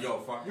truth. Like, yo,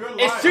 fuck.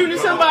 As soon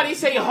as somebody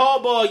say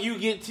Harbaugh,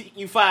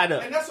 you fired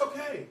up. And that's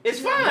okay.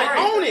 It's fine. Right.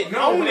 Own it.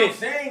 No, own what it. I'm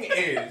saying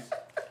is,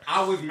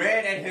 I was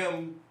mad at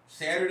him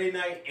Saturday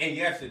night and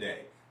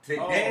yesterday.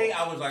 Today,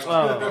 I was like,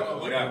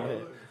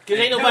 whatever. Because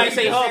ain't nobody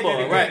say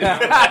Harbaugh,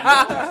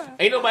 right?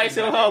 Ain't nobody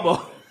say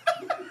Harbaugh.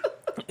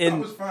 That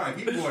was fine.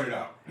 He brought it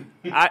out.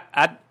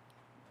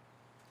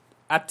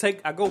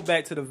 I go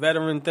back to the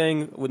veteran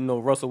thing with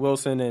Russell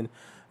Wilson and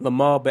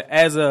Lamar, but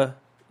as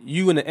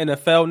you in the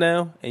NFL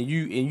now, and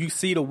you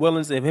see the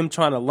willingness of him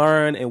trying to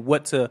learn and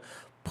what to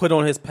put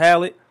on his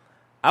palate,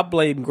 I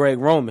blame Greg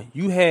Roman.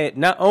 You had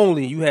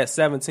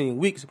 17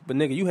 weeks, but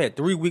nigga, you had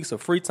 3 weeks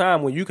of free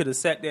time when you could have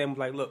sat there and was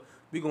like, look,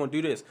 we're gonna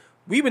do this.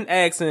 We've been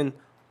asking.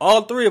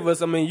 All three of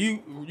us, I mean,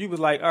 you was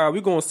like, all right,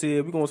 we're going to see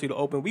it. We're going to see the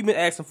open. We've been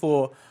asking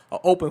for an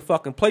open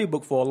fucking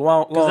playbook for a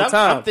long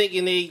time. I'm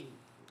thinking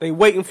they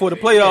waiting for the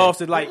playoffs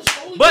to like.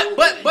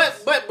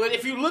 But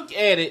if you look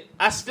at it,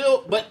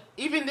 but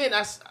even then,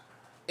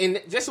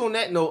 and just on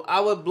that note, I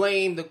would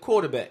blame the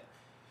quarterback.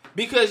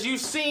 Because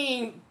you've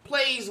seen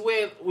plays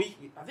where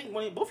I think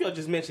both of y'all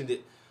just mentioned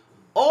it.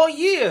 All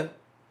year,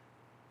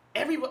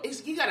 everybody,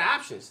 he got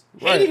options.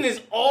 Right. Hayden is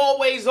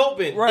always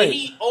open. Right. And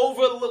he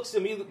overlooks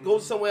him. He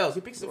goes somewhere else.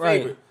 He picks a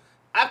favorite.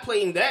 I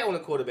played that on the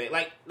quarterback.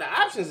 Like, the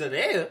options are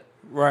there.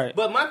 Right.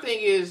 But my thing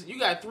is, you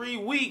got 3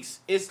 weeks.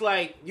 It's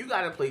like, you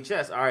got to play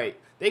chess. All right,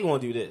 they're going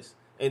to do this.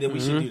 And then we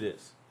should do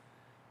this.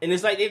 And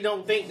it's like they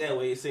don't think that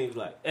way, it seems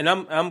like. And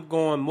I'm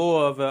going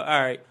more of all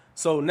right,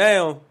 so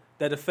now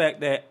that the fact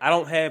that I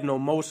don't have no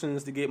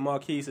motions to get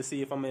Marquise to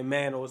see if I'm in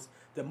man or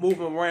to move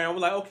him around.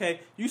 We're like,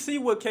 okay, you see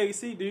what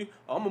KC do?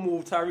 I'm going to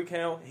move Tyreek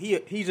Hill.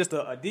 He's just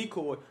a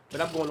decoy,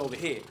 but I'm going over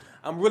here.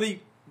 I'm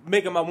really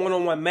making my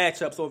one-on-one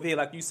matchups over here,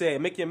 like you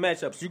said. Make your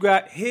matchups. You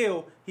got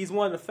Hill. He's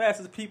one of the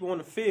fastest people on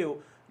the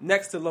field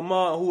next to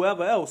Lamar and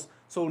whoever else.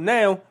 So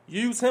now,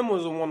 use him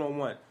as a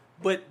one-on-one.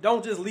 But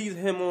don't just leave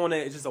him on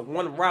it. It's just a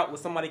one route where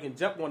somebody can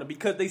jump on it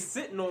because they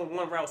sitting on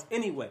one routes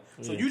anyway.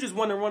 So you just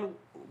want to run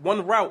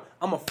one route.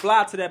 I'm going to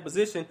fly to that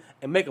position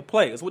and make a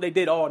play. That's what they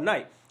did all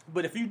night.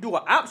 But if you do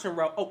an option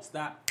route,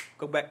 stop,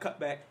 go back, cut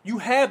back, you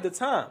have the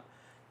time.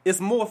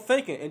 It's more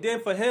thinking. And then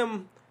for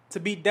him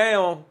to be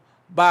down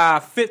by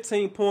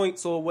 15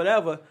 points or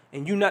whatever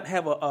and you not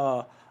have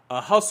a a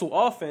hustle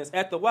offense,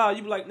 after a while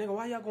you be like, nigga,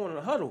 why y'all going in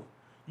a huddle?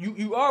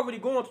 You already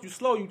going too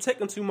slow. You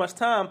taking too much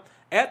time.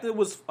 After it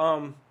was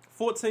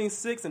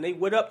 14-6 and they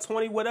went up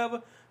 20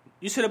 whatever,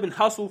 you should have been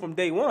hustled from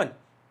day one.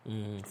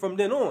 From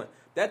then on,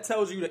 that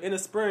tells you the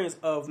inexperience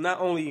of not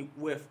only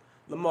with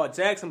Lamar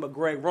Jackson but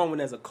Greg Roman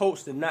as a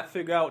coach to not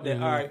figure out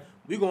that all right,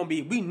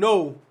 we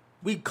know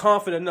we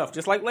confident enough,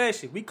 just like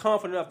last year. We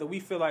confident enough that we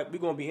feel like we're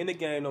gonna be in the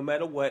game no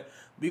matter what.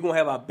 We're gonna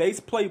have our base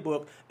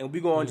playbook and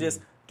we're gonna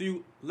just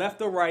do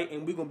left or right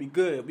and we're gonna be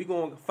good. We're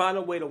gonna find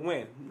a way to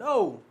win.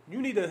 No,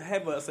 you need to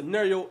have a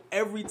scenario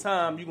every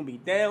time you're gonna be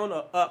down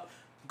or up.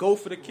 Go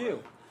for the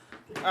kill.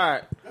 All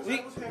right. That's We-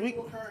 what was having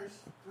 4 carries,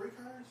 3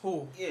 carries.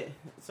 Who? yeah,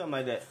 something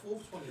like that.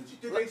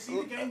 Did they see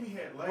the game he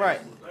had last Right.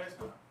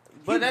 time?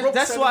 But broke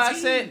that's why I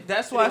 17. said.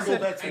 That's why I Go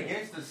said. back to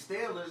Against the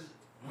Steelers,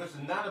 which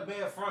is not a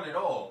bad front at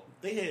all.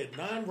 They had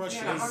 9 rushes.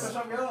 Yeah,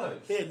 100-something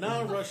yards. They had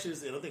 9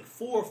 rushes and I think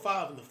 4 or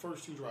 5 in the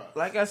first 2 drives.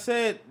 Like I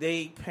said,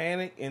 they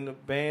panicked and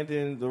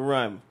abandoned the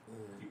run.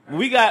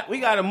 We got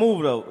to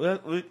move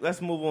though.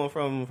 Let's move on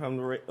from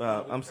the.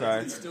 I'm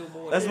sorry. It's still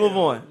more Let's there. move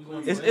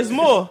on. It's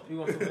more. You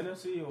going to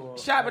NFC or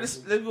Shop it. Let's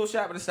go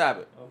shop it to stop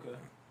it. Okay.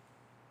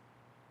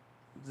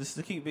 Just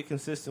to keep it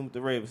consistent with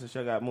the Ravens, since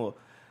y'all got more.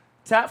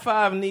 Top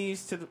 5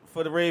 needs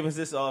for the Ravens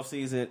this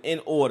offseason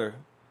in order: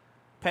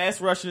 pass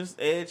rushers,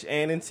 edge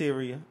and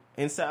interior,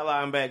 inside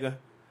linebacker,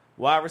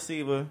 wide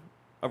receiver,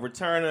 a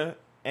returner,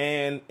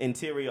 and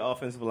interior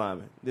offensive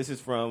lineman. This is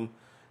from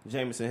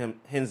Jameson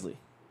Hensley.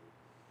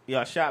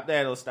 Y'all shop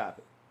that or stop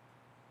it.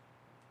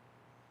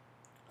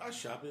 I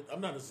shop it.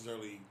 I'm not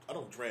necessarily. I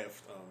don't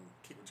draft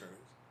kick returners.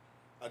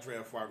 I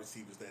draft wide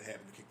receivers that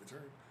happen to kick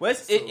return. Well,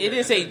 it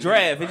didn't say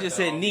draft. It just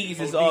said needs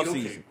this Oh, need,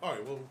 offseason. okay. All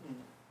right.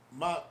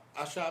 Well,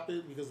 I shop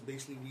it because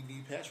basically we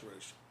need pass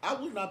rush. I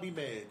would not be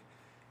mad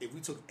if we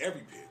took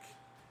every pick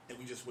and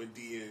we just went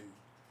DN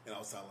and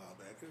outside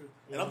linebacker.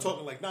 And I'm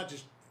talking like not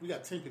just we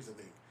got 10 picks. I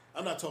think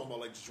I'm not talking about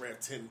like just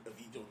draft 10 of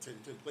each, 10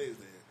 players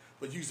there,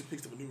 but use the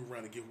picks to maneuver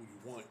around and get who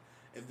you want.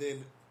 And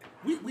then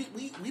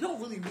we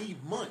don't really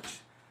need much.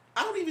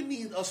 I don't even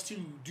need us to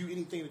do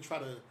anything to try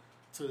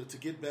to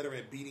get better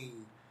at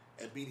beating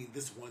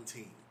this one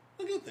team.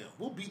 We'll get them.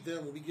 We'll beat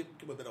them when we give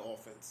a better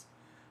offense.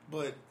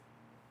 But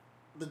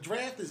the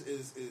draft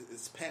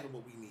is packing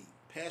what we need.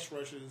 Pass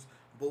rushers,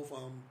 both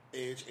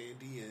edge and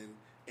DN,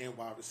 and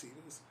wide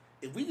receivers.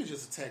 If we can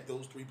just attack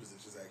those 3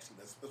 positions, actually,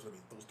 that's what I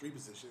mean. Those 3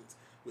 positions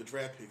with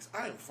draft picks,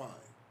 I am fine.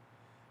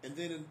 And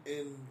then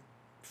in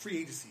free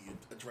agency,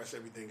 address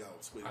everything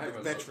else with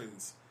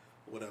veterans,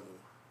 or whatever.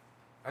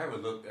 I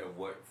haven't looked at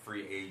what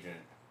free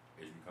agent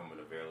is becoming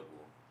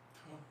available.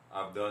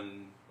 I've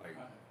done like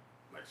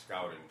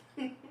scouting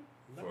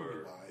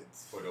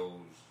for those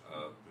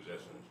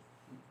positions,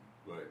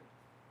 but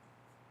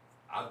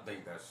I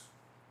think that's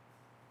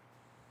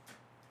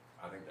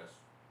an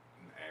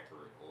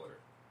accurate order.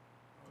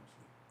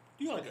 Honestly.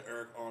 You got like an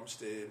Eric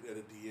Armstead at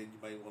a DN you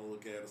might want to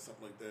look at or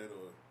something like that,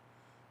 or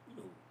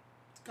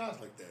guys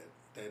like that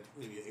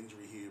maybe an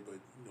injury here, but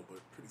but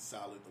pretty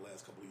solid the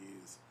last couple of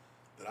years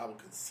that I would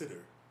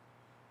consider.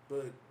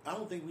 But I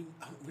don't think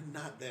we're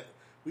not that.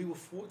 We were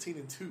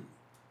 14-2.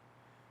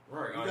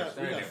 Right, I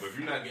understand that, but if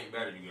you're not getting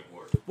better, you get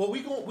worse. Well,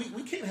 we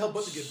can't help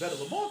but to get better.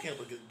 Lamar can't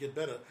but get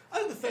better. I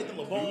think the fact that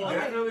You Lamar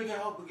definitely can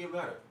help but get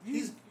better.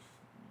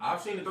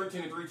 I've seen the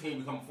 13-3 team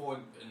become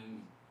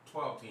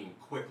 4-12 team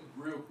quickly,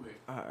 Real quick.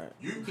 All right.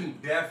 You can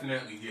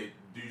definitely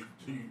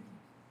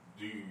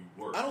do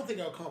worse. I don't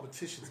think our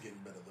competition's getting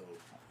better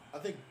though. I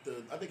think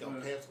our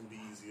path's gonna be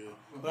easier.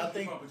 But I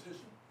think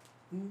competition.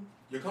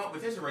 Your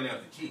competition right now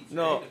is the Chiefs.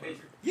 No. It ain't the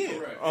Patriots. yeah.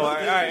 Correct. Oh, all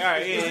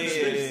right.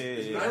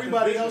 Yeah.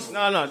 Everybody else.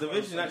 No,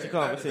 division not your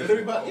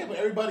competition. But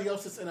everybody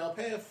else that's in our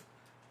path,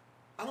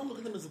 I don't look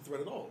at them as a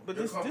threat at all. But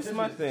Your this is competition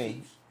my is the thing.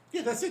 Chiefs.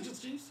 Yeah, that's it.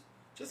 Just Chiefs.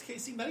 Just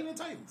KC, not even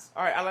the Titans.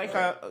 All right, I like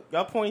how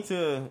y'all point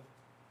to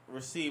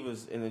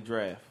receivers in the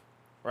draft,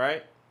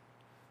 right?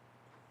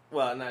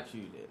 Well, not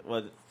you did.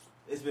 Well,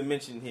 it's been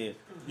mentioned here.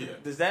 Yeah.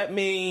 Does that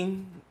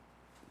mean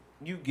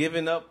you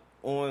giving up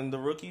on the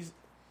rookies?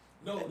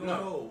 No.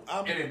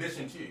 In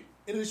addition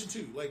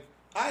to, Like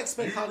I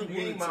expect Hollywood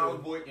you need Miles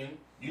Boykin.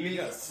 You need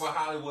Yes. for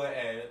Hollywood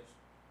ads.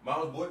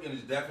 Miles Boykin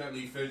is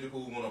definitely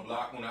physical, going to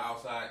block on the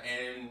outside,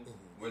 and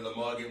when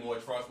Lamar get more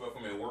trust with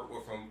him and work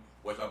with him,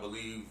 which I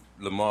believe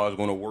Lamar is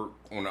going to work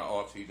on the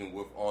offseason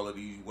with all of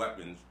these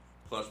weapons,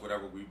 plus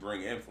whatever we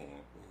bring in for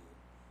him.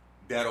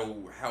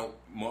 That'll help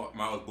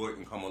Miles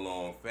Boykin come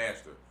along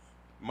faster.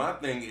 My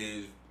thing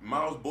is,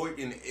 Miles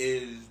Boykin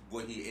is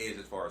what he is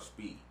as far as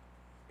speed.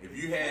 If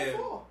you have...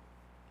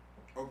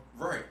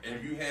 right, and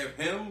if you have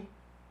him,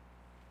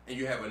 and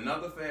you have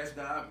another fast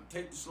guy,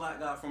 take the slot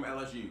guy from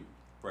LSU,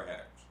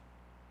 perhaps.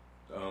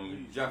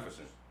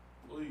 Jefferson.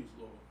 Please,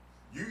 Lord.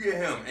 You get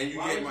him, and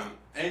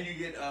you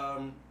get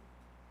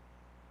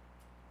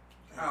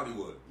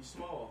Hollywood. You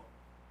small.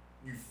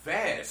 You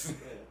fast.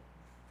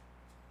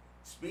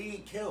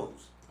 Speed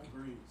kills.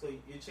 Agreed. So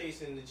you're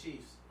chasing the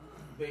Chiefs.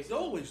 They're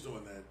always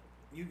doing that.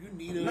 You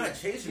need a Not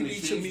chasing you the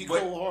need Chiefs, Shamiko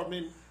but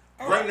Hardman.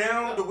 Right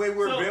now, the way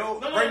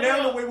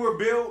we're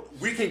built,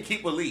 we can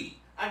keep a lead.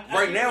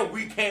 Right now,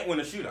 we can't win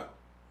a shootout.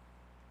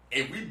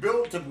 If we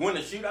build to win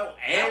a shootout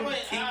and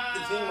keep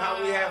the team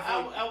how we have,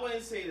 I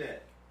wouldn't say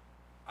that.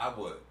 I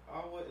would.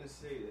 I wouldn't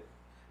say that.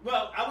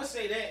 Well, I would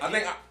say that. I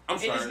think I'm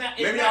sorry.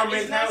 Maybe our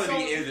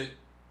mentality isn't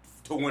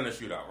to win a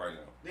shootout right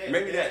now.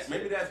 Maybe that's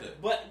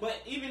it.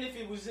 But even if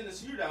it was in a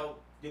shootout,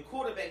 your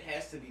quarterback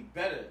has to be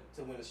better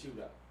to win a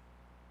shootout.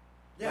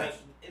 Yes.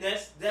 Like,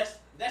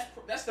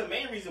 that's the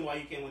main reason why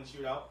you can't win a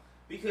shootout.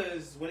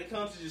 Because when it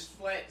comes to just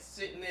flat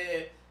sitting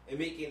there and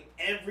making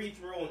every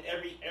throw in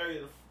every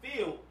area of the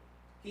field,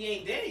 he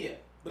ain't there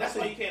yet. But that's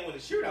why you can't win a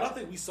shootout. But I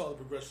think we saw the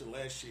progression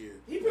last year.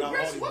 He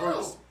progressed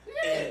well.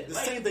 Yeah. And the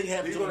same thing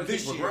happened to him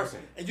this year.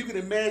 And you can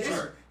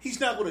imagine he's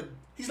not gonna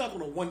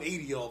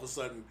 180 all of a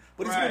sudden,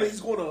 but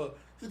he's going to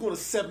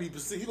 70%.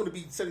 He's going to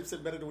be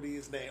 70% better than what he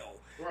is now.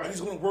 Right. And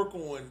he's going to work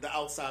on the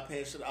outside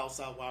pass to the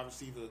outside wide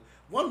receiver.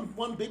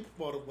 One big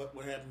part of what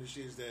happened this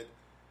year is that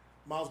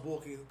Miles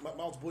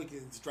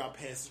Boykins dropped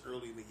passes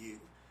early in the year.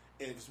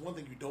 And if it's one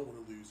thing you don't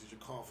want to lose is your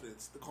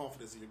confidence, the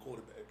confidence in your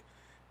quarterback.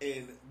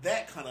 And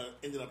that kind of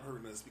ended up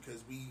hurting us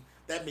because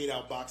that made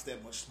our box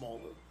that much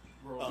smaller.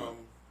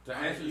 To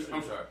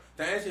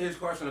answer his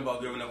question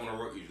about giving up on the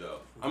rookies,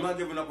 though, I'm not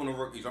giving up on the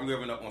rookies. I'm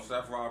giving up on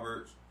Seth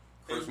Roberts,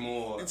 Chris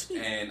Moore,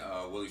 and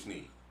Willie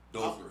Snead.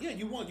 Those three. Yeah,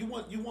 you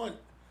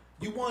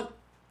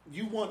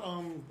want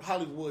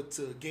Hollywood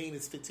to gain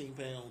his 15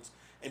 pounds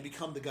and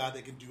become the guy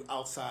that can do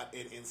outside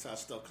and inside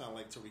stuff, kind of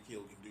like Tariq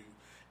Hill can do.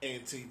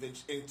 And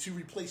to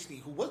replace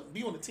Snead, who wouldn't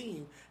be on the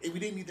team if we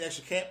didn't need the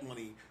extra cap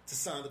money to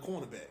sign the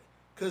cornerback,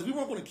 because we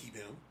weren't going to keep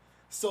him.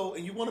 So,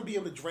 and you want to be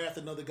able to draft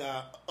another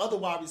guy, other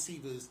wide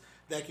receivers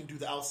that can do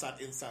the outside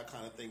inside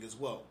kind of thing as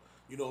well.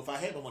 You know, if I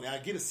had my money,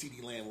 I'd get a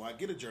CeeDee Lamb or I'd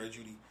get a Jerry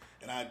Jeudy,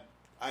 and I'd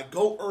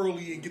go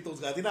early and get those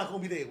guys. They're not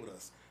going to be there with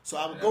us, so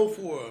I would go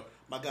for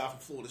my guy from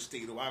Florida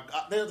State. Or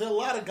there are a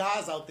lot of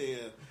guys out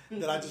there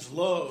that I just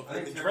love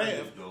in the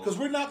draft because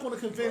we're not going to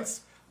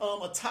convince.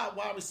 A top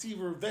wide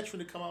receiver veteran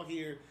to come out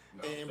here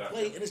and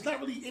play. And it's not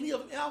really any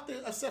of them out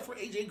there except for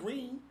A.J.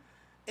 Green.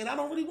 And I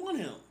don't really want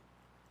him.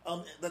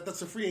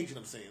 That's a free agent,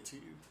 I'm saying to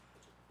you.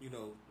 You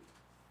know.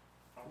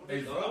 I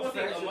would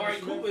think Amari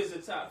Cooper is a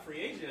top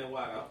free agent at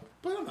wideout.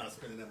 But I'm not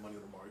spending that money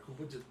on Amari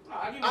Cooper.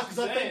 I get what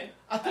you're saying.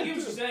 I get what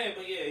you're saying,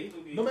 but yeah, he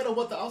would be. No matter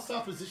what, the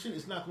outside position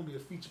is not going to be a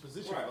feature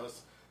position for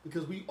us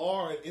because we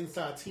are an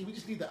inside team. We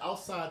just need the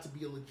outside to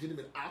be a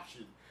legitimate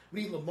option.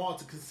 We need Lamar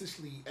to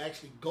consistently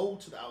actually go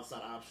to the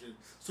outside option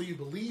so you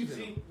believe in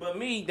him. But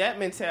me, that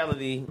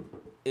mentality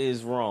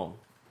is wrong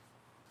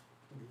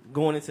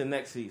going into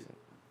next season.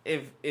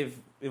 If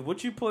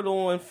what you put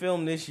on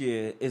film this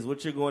year is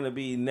what you're going to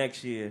be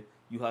next year,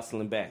 you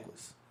hustling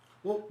backwards.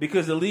 Well,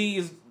 because the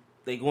league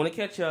they're going to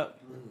catch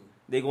up.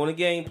 They're going to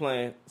game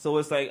plan. So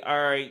it's like,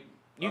 all right,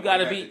 you got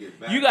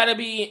to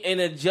be an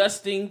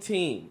adjusting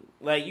team.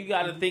 Like, you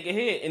got to think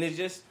ahead. And it's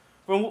just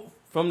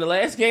from the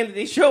last game that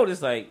they showed,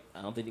 it's like,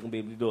 I don't think they're going to be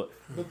able to do it.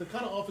 But the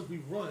kind of offense we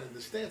run, the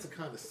stats are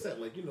kind of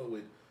set. Like, you know,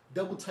 with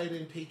double tight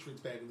end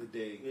Patriots back in the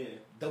day,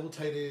 double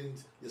tight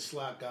ends, your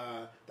slot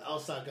guy, the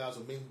outside guys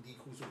are mainly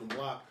decoys who can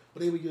block,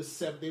 but they were your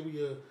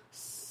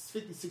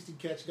 50, 60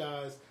 catch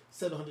guys,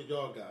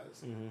 700-yard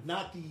guys. Mm-hmm.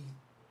 Not the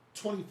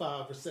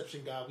 25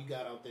 reception guy we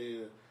got out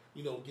there,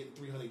 you know, getting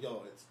 300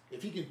 yards.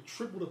 If he can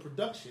triple the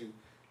production,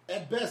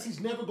 at best,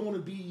 he's never going to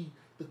be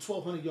the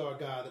 1,200-yard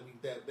guy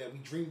that we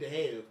dream to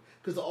have.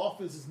 Because the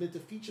offense is meant to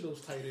feature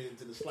those tight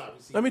ends and the slot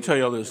receivers. Let me tell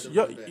y'all this.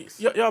 Y'all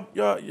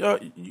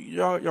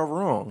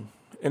wrong.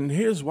 And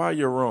here's why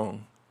you're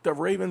wrong. The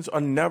Ravens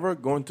are never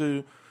going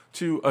to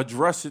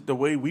address it the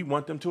way we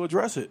want them to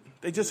address it.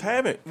 They just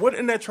haven't. What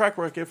in that track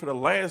record for the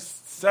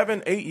last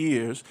 7-8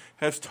 years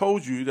has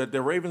told you that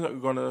the Ravens are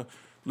going to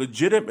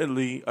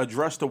legitimately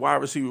address the wide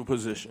receiver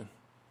position?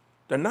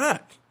 They're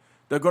not.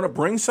 They're going to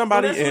bring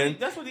somebody in.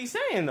 That's what he's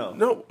saying, though.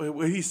 No,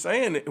 what he's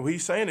saying is they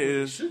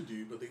should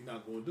do, but they're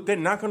not going to do it. They're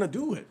not going to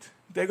do it.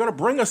 They're going to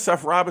bring a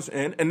Seth Roberts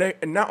in, and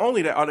not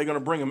only that are they going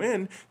to bring him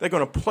in, they're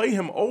going to play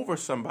him over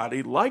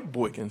somebody like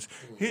Boykins.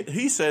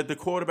 He said the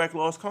quarterback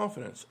lost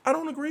confidence. I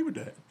don't agree with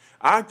that.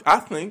 I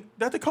think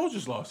that the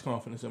coaches lost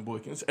confidence in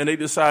Boykins, and they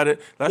decided,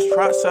 let's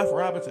try Seth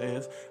Roberts'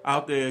 ass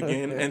out there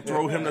again and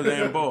throw him the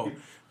damn ball.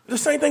 The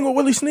same thing with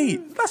Willie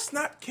Snead. Let's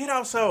not kid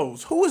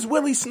ourselves. Who is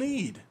Willie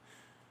Snead?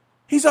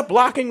 He's a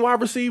blocking wide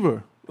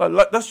receiver.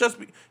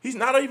 He's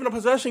not even a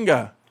possession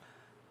guy.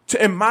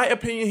 In my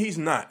opinion, he's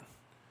not.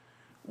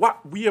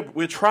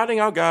 We're trotting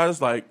out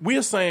guys like we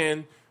are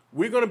saying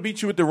we're going to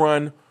beat you with the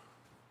run,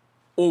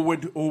 or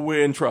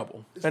we're in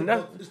trouble. It's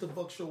the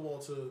Buck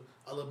Showalter,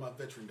 I love my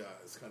veteran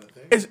guys kind of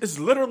thing. It's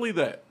literally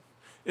that.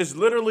 It's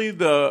literally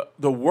the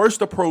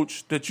worst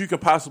approach that you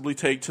could possibly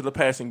take to the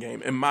passing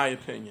game, in my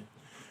opinion.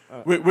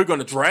 We're going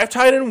to draft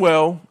tight end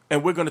well,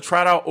 and we're going to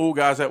trot out old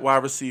guys at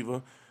wide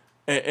receiver.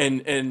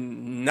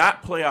 And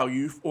not play our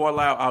youth or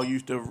allow our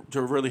youth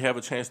to really have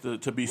a chance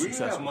to be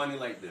successful. We have money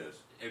like this.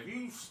 If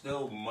you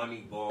still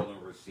money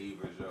balling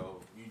receivers, yo,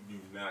 you do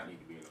not need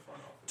to be in the front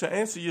office. To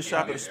answer your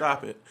shop and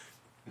stop it,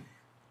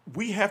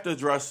 we have to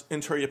address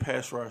interior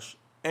pass rush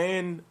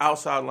and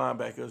outside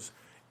linebackers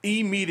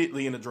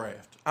immediately in the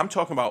draft. I'm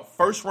talking about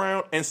first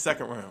round and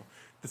second round.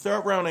 The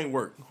third round ain't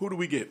work. Who do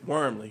we get?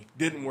 Wormley.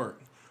 Didn't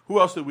work. Who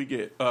else did we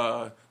get?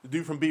 The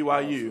dude from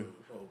BYU.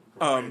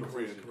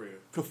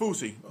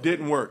 Kafusi.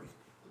 Didn't work.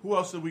 Who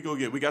else did we go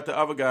get? We got the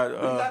other guy. We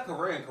got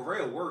Correa, and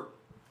Correa worked.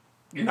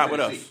 Not with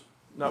us.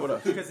 Not with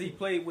us. Because he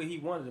played where he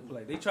wanted to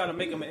play. They tried to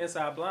make him an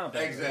inside linebacker.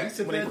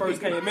 Exactly. When they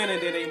first came in,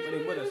 and then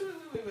they with us.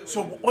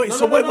 Wait.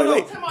 Come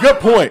on, Good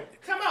point.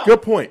 Come out.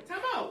 Good point.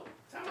 Time out.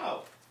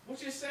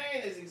 What you're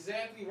saying is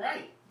exactly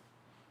right.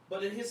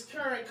 But his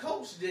current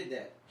coach did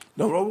that.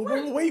 No,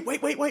 wait.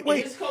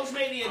 And his coach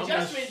made the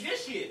adjustment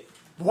this year.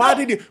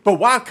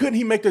 Why couldn't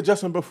he make the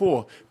adjustment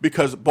before?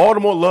 Because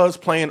Baltimore loves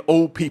playing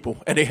old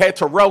people, and they had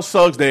Terrell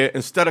Suggs there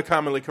instead of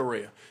Commonly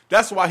Correa.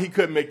 That's why he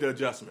couldn't make the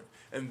adjustment.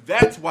 And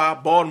that's why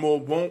Baltimore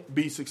won't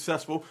be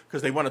successful,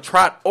 because they want to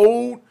try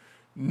old,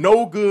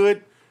 no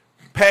good,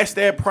 past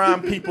their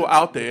prime people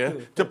out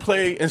there to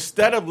play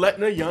instead of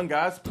letting the young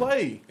guys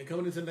play. And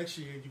coming into next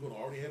year, you're going to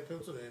already have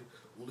penciled in.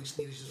 Willie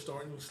Snead is just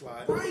starting to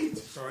slide. Right.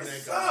 Starting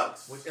It that guy.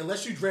 sucks.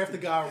 Unless you draft a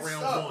guy It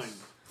round sucks. one.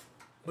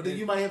 But then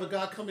you might have a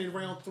guy come in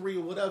round 3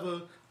 or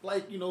whatever,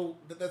 like,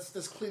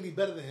 that's clearly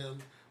better than him.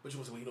 But you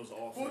want to say, well, he knows the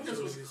offense.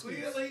 Funchess was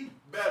clearly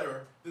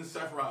better than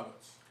Seth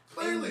Roberts.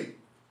 Clearly.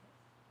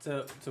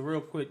 To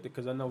real quick,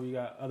 because I know we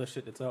got other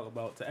shit to talk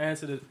about. To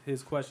answer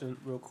his question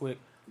real quick,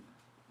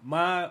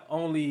 my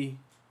only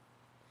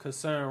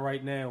concern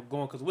right now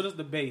because what is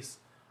the base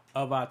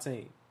of our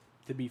team?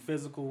 To be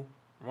physical,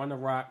 run the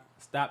rock,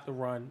 stop the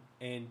run,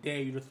 and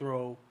dare you to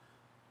throw.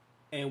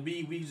 And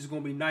we just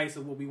going to be nice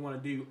at what we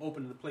want to do,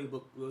 open the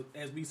playbook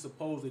as we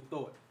supposedly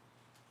thought.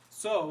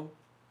 So,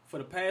 for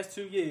the past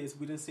 2 years,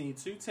 we done seen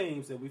 2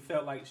 teams that we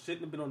felt like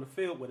shouldn't have been on the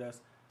field with us,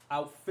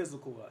 out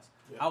physical us,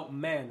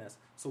 outman us.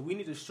 So we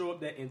need to shore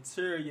up that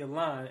interior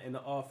line in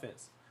the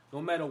offense.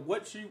 No matter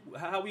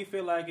how we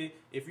feel like it,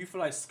 if you feel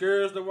like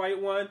Skur's the right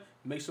one,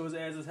 make sure his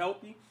ass is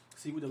healthy.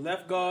 See with the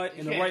left guard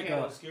and the right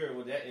guard. Can't count on Skur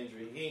with that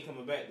injury. He ain't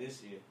coming back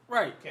this year.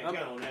 Right. Can't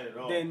count on that at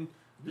all. Then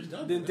He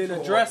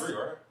address tore all 3, it.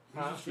 right?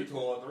 Huh? He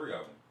tore all 3 of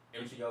them.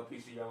 MCL,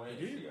 PCL, and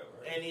ACL,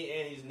 right? And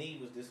his knee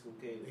was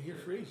dislocated. He's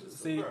free agent.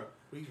 See,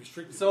 He's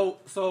restricted. So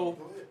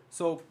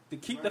to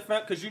keep the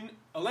fact, because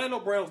Orlando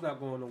Brown's not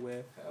going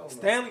nowhere,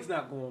 Stanley's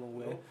not going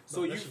nowhere.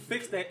 So you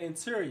fix that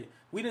interior.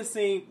 We done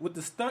seen with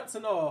the stunts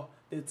and all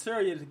the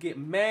interior to get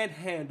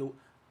manhandled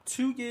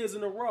 2 years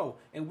in a row,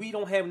 and we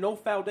don't have no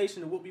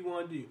foundation of what we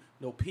want to do.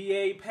 No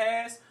PA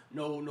pass,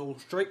 no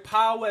straight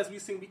power as we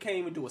seen. We can't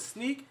even do a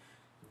sneak.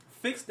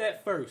 Fix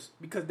that first,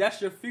 because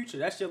that's your future.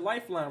 That's your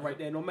lifeline right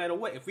there, no matter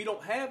what. If we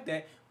don't have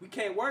that, we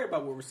can't worry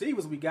about what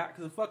receivers we got,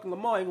 because fucking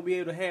Lamar ain't going to be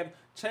able to have a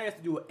chance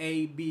to do an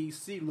A, B,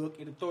 C look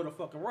and to throw the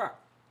fucking rock.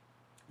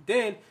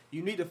 Then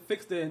you need to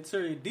fix the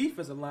interior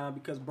defensive line,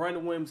 because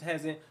Brandon Williams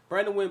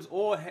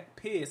or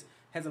Pierce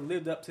hasn't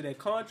lived up to their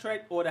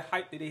contract or the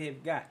hype that they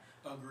have got.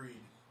 Agreed.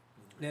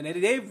 Now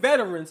they're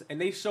veterans, and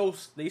they show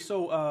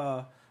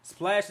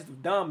splashes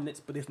of dominance,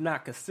 but it's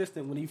not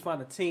consistent when you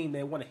find a team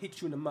that want to hit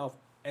you in the mouth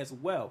as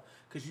well,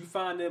 because you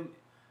find them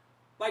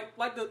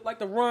like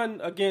the run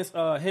against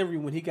Henry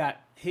when he got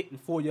hit in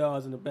 4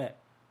 yards in the back.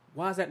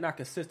 Why is that not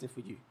consistent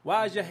for you?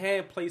 Why is your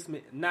hand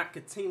placement not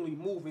continually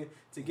moving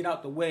to get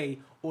out the way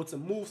or to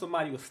move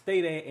somebody or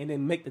stay there and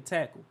then make the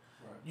tackle?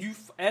 Right.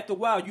 After a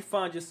while, you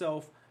find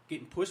yourself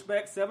getting pushed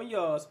back 7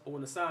 yards or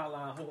on the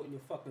sideline holding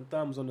your fucking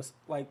thumbs on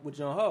like with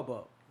John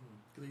Harbaugh.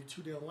 Because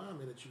you're 2 down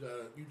linemen that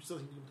you still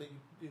can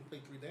play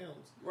 3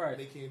 downs. Right.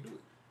 They can't do it.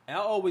 I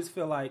always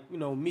feel like,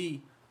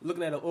 me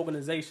looking at an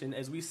organization,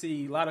 as we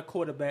see a lot of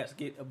quarterbacks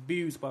get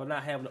abused by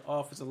not having an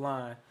offensive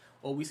line,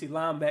 or we see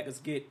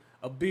linebackers get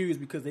abused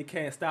because they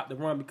can't stop the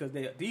run because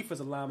their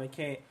defensive lineman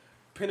can't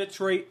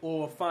penetrate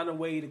or find a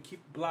way to keep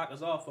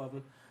blockers off of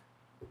them.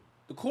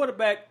 The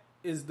quarterback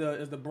is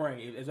the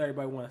brain, as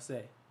everybody want to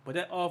say. But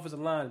that offensive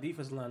line, the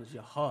defensive line is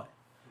your heart.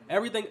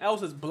 Everything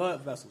else is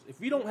blood vessels. If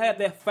you don't have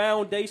that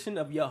foundation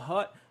of your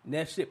heart and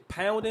that shit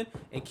pounding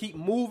and keep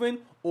moving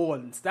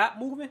or stop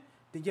moving,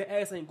 then your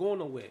ass ain't going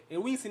nowhere.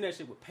 And we seen that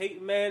shit with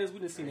Peyton Manning's. We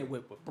done seen it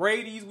with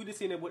Brady's. We done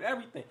seen it with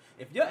everything.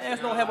 If your ass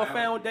don't have a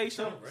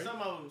foundation, Some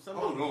of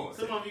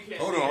them you can't.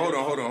 Hold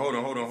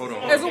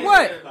on. as a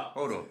what?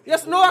 Hold on.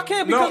 Yes, no, I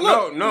can't. Because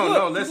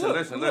No. look,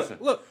 Listen.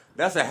 Look,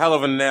 That's a hell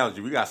of an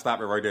analogy. We got to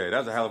stop it right there.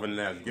 That's a hell of an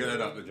analogy. Give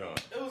it up to John.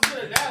 It was a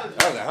good analogy.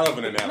 That was a hell of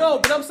an analogy. no,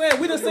 but I'm saying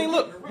we done seen.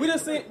 Look, we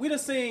done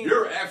seen.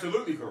 You're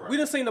absolutely correct. We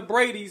done seen the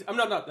Brady's.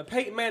 The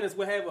Peyton Manning's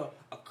will have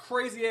a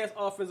crazy ass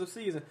offensive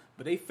season,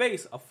 but they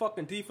face a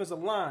fucking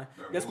defensive line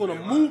that's going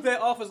to move that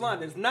offensive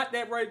line. That's not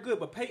that very good,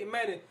 but Peyton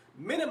Manning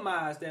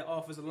minimized that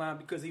offensive line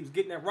because he was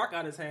getting that rock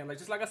out of his hand.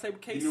 Just like I said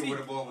with KC. He knew where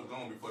the ball was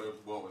going before the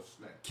ball was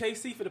snapped.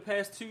 KC for the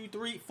past 2,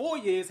 3, 4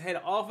 years had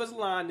an offensive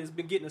line that's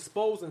been getting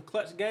exposed in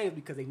clutch games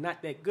because they're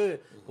not that good.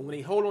 But when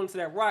they hold on to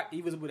that rock,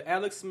 either with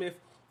Alex Smith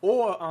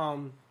or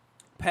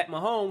Pat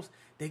Mahomes,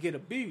 they get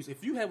abused.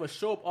 If you have a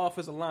sharp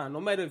offensive line,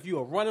 no matter if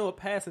you're a running or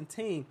passing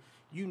team,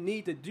 you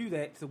need to do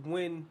that to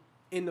win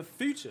in the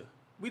future.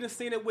 We done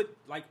seen it with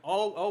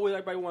always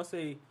everybody want to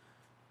say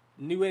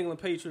New England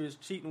Patriots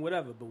cheating,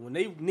 whatever. But when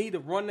they need to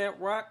run that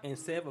rock and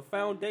have a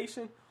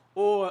foundation,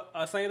 or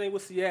same thing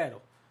with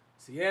Seattle.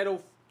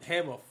 Seattle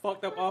have a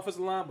fucked up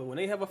offensive line, but when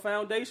they have a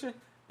foundation,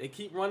 they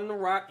keep running the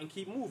rock and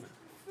keep moving.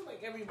 I feel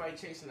like everybody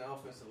chasing the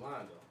offensive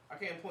line, though. I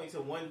can't point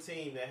to one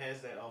team that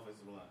has that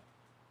offensive line.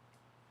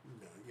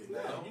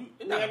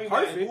 It's not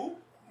perfect. You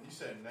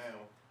said now.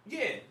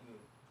 Yeah.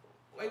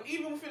 Like,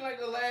 even within, like,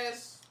 the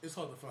last It's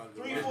hard to find.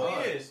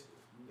 3-4 years.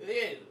 Yeah.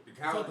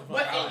 College,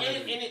 But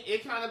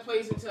it kind of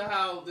plays into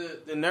how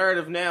the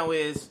narrative now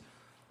is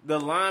the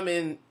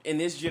linemen in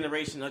this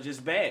generation are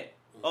just bad.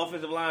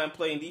 Offensive line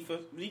play and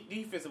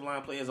defensive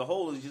line play as a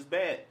whole is just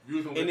bad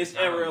in this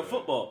era of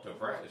football. To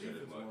practice it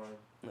as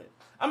much.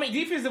 I mean,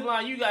 defensive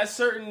line, you got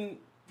certain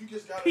You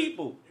just got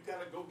people. You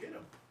gotta go get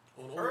them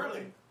Hold on.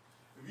 early.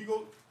 If you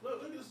go,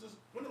 look at this.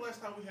 When the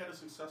last time we had a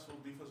successful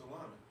defensive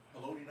lineman?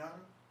 Elodie Nada,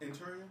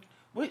 interior.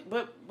 Wait,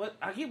 but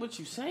I get what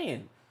you're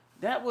saying.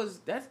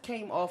 That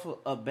came off of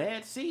a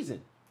bad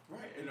season.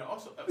 Right, and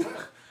also,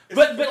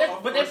 But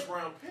first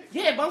round pick.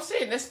 Yeah, but I'm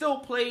saying that still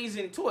plays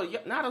into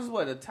it. Nada's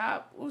what, a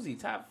top? What was he?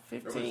 Top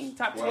 15?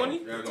 Top 20?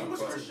 When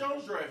was Chris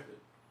Jones drafted?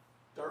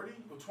 30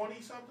 or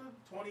 20 something?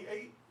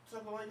 28,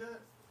 something like that.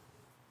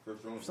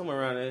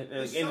 Somewhere around there,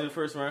 at the end of the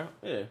first round.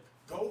 Yeah.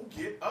 Go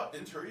get up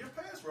interior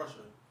pass rusher.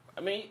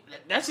 I mean,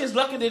 that's just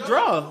luck of the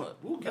draw.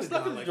 We'll get That's a guy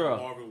luck of the like draw.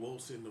 Marvin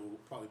Wilson will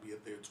probably be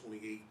up there at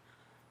 28.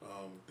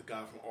 The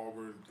guy from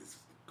Auburn is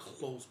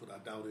close, but I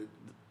doubt it.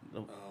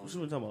 What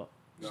you talking about?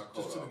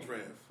 Just to the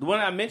draft. The one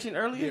I mentioned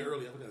earlier? Yeah,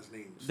 earlier. I forgot his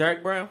name.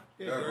 Derek Brown?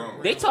 Yeah, Derek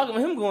Brown. They talking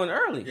about him going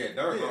early. Yeah,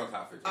 Derek Brown's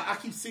top 15. I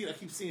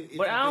keep seeing it.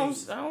 But I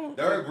don't.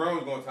 Derek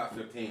Brown's going top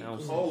 15.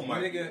 don't see Cole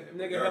might.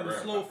 Nigga have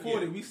a slow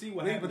 40. We see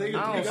what But they happens.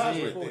 got I three don't guys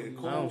see right it. there.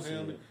 I Cole don't see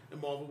Hamlin it.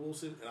 and Marvin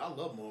Wilson. And I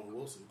love Marvin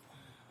Wilson.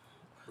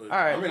 But All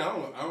right. I mean, I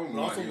don't Also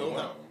mind either know one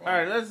that- of them. All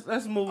right,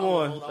 let's move I'll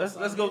on. hold Let's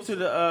outside go the to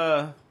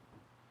the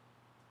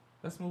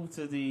let's move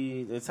to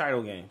the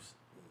title games.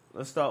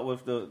 Let's start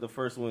with the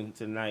first one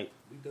tonight.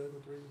 we done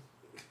with Ravens?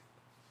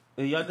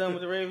 Are y'all done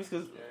with the Ravens?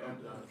 Cause, Yeah,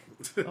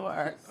 I'm done. all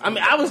right. I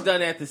mean, I was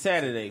done after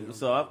Saturday,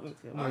 so I'm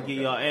gonna give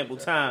y'all ample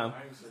time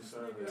I ain't say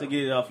Saturday. to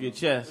get it off your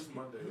chest. It's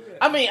Monday.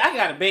 I mean, I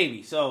got a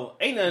baby, so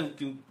ain't nothing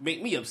can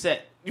make me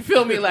upset. You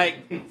feel me? Like,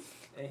 And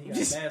he got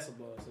Just-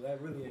 basketball, so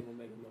that really ain't gonna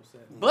make him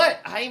upset. but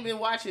I ain't been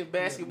watching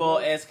basketball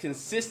as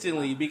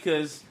consistently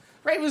because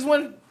Ravens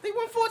won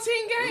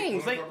 14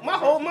 games. Like, my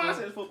whole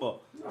mindset is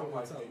football. My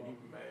wife made me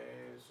mad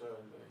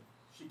Saturday.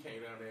 She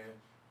came down there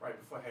right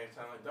before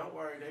halftime. Like, don't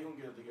worry, they gonna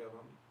get it together.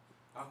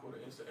 I go to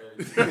Insta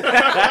editing.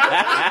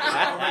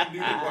 I already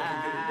knew they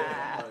wasn't getting it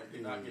down. Like,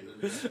 they're not getting it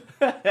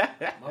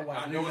together. My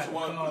wife I know it's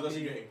one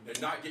possession game.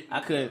 They're not getting. I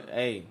could,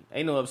 hey,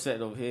 ain't no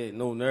upset over here,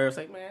 no nerves.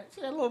 Like, man,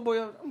 see that little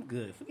boy, I'm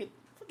good. Forget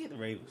the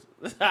Ravens.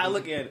 That's how I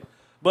look at it.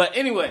 But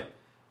anyway,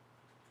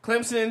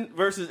 Clemson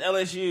versus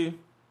LSU.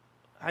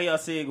 How y'all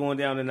see it going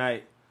down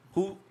tonight?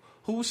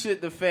 Who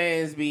should the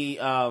fans be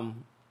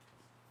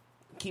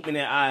keeping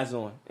their eyes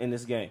on in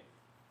this game?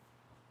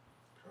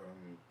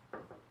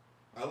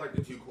 I like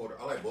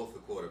I like both the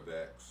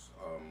quarterbacks,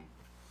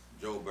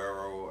 Joe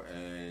Burrow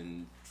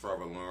and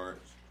Trevor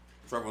Lawrence.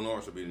 Trevor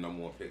Lawrence will be the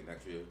number one pick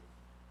next year,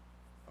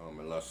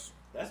 unless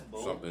That's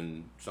bold.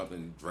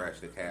 something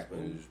drastic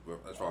happens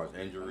as far as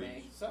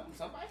injuries.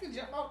 Somebody can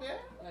jump out there.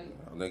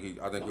 Like,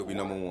 I think he'll be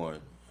number one.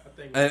 I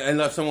think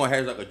Unless someone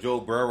has like a Joe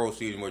Burrow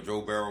season where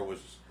Joe Burrow was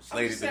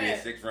slated to be a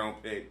saying,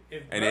 6th-round pick,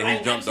 if and then I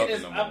he jumped up to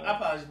this, number I one.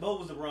 apologize. Bold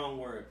was the wrong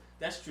word.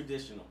 That's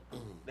traditional.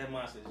 That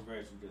mindset is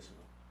very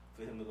traditional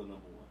for him to go number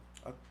one.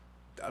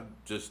 I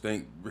just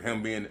think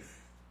him being,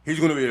 he's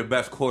going to be the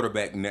best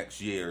quarterback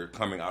next year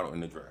coming out in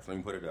the draft. Let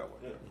me put it that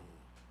way.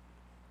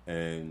 Yeah.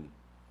 And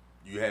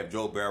you have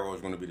Joe Burrow is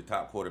going to be the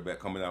top quarterback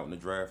coming out in the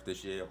draft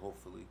this year.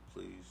 Hopefully,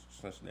 please,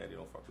 Cincinnati,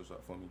 don't fuck this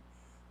up for me.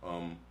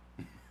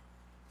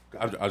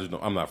 I just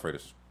don't. I'm not afraid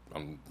of.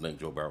 I think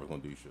Joe Burrow is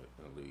going to do shit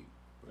in the league.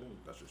 But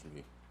that's just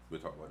me. We'll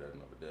talk about that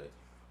another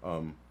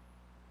day.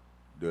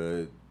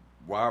 The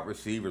wide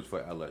receivers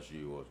for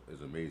LSU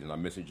is amazing. I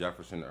mentioned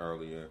Jefferson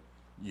earlier.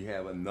 You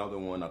have another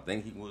one. I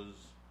think he was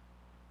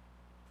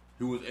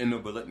in the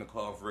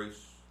Biletnikoff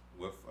race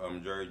with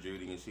Jerry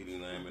Jeudy and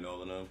CeeDee Lamb and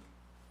all of them.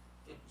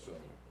 So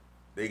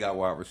they got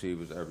wide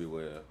receivers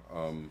everywhere.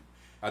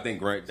 I think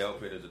Grant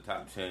Delpit is a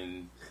top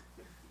 10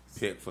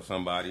 pick for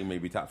somebody,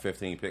 maybe top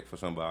 15 pick for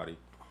somebody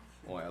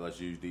on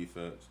LSU's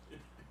defense.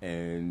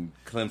 And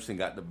Clemson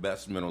got the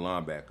best middle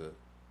linebacker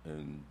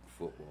in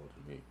football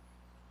to me.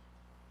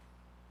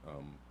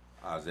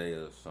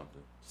 Isaiah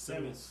something.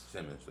 Simmons.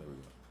 There we go.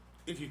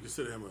 If you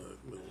consider him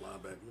a middle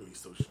linebacker, he's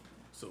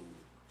so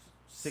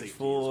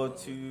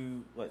 6'4",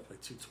 2 what?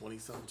 like 220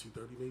 something,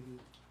 230 maybe.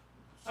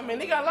 I mean,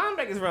 they got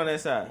linebackers around that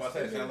size. I'm about to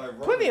say, it sound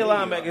like Plenty of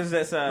Robert linebackers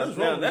that size. What's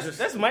Now, wrong with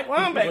that's Mike But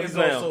linebackers he's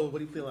now. also,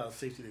 but he play a lot of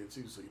safety there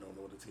too, so you don't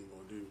know what the team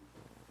gonna do.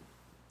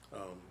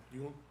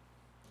 You want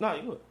No,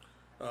 you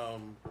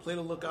would. play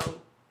to look out?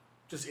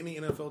 Just any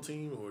NFL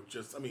team, or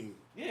just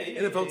Yeah,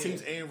 NFL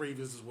teams and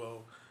Ravens as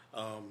well.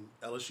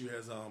 LSU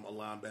has a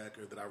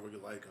linebacker that I really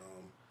like.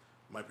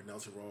 Might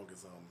pronounce it wrong.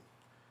 Is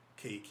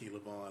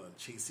Caleb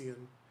Chasian.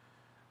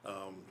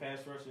 Pass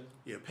rusher.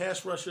 Yeah,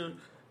 pass rusher.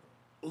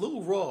 A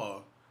little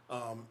raw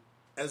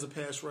as a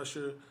pass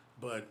rusher,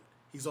 but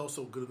he's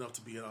also good enough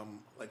to be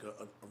like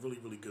a really,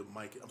 really good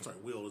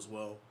Will as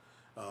well.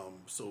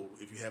 So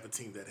if you have a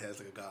team that has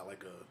like a guy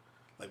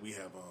like we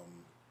have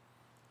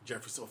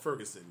Jefferson or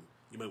Ferguson,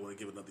 you might want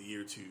to give another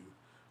year or two.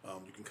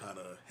 You can kind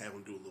of have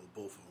him do a little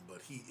both of them,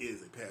 but he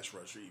is a pass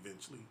rusher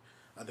eventually.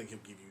 I think he'll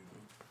give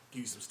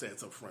you some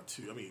stats up front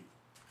too. I mean,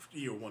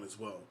 year one as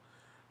well.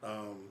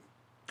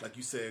 Like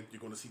you said,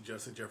 you're going to see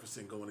Justin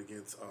Jefferson going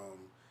against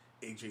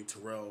A.J.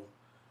 Terrell.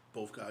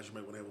 Both guys you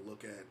might want to have a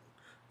look at.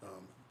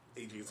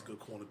 A.J. is a good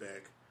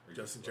cornerback.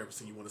 Justin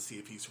Jefferson, you want to see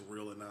if he's for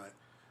real or not.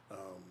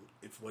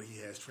 If what he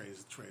has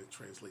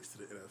translates to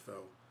the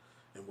NFL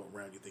and what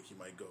round you think he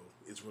might go.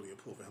 It's really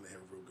important for him to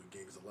have a real good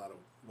game. There's a lot of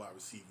wide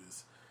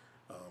receivers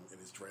in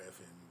his draft.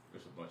 And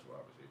there's a bunch of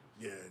wide receivers.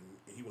 Yeah,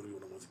 and he want to be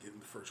one of the ones to get in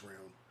the first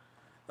round.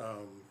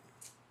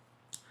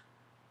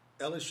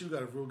 LSU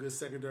got a real good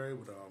secondary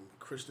with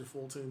Christian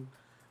Fulton.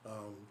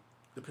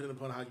 Depending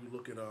upon how you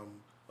look at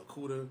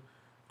Okudah,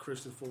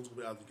 Christian Fulton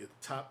will be either your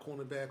top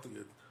cornerback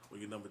or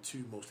your number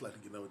two, most likely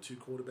your number two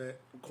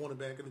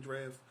cornerback in the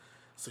draft.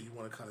 So you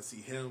want to kind of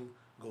see him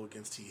go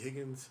against T.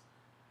 Higgins,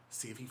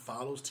 see if he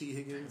follows T.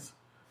 Higgins.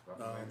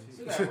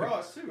 You got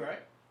Ross too, right?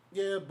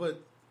 Yeah,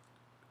 but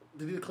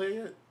did he declare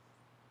yet?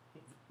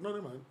 No,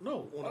 never mind.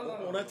 No,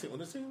 on that team, on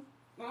this team.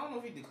 No, I don't know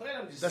if he declared.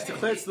 I'm just that's saying.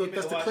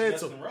 declared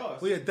so.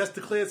 Well, yeah, that's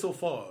declared so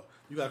far.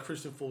 You got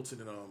Christian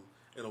Fulton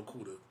and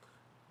Okudah.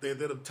 They're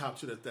the top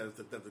two that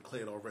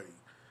declared already,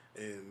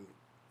 and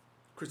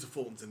Christian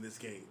Fulton's in this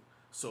game.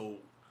 So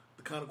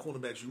the kind of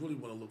cornerbacks you really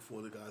want to look for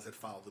are the guys that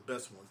follow the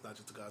best ones, not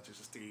just the guys that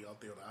just stay out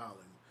there on the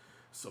island.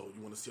 So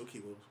you want to see, okay,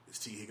 well, is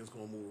T. Higgins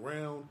going to move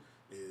around?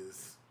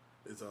 Is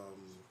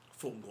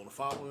Fulton going to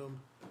follow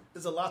him?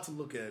 There's a lot to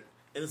look at, and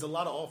there's a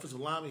lot of offensive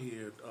linemen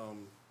here.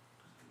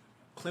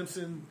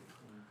 Clemson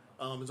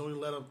has only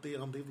let up they've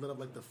let up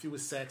like the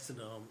fewest sacks in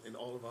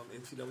all of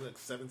NCAA, like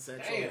 7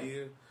 sacks all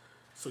year.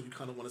 So you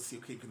kind of want to see,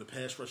 okay, can the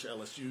pass rush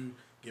LSU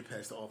get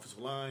past the offensive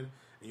line,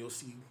 and you'll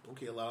see,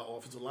 okay, a lot of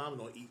offensive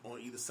linemen on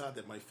either side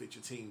that might fit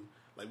your team.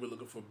 Like we're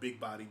looking for big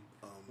body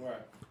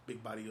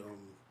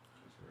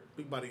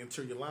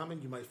interior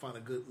linemen. You might find a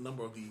good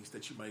number of these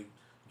that you might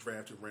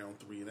draft in round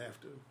 3 and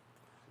after.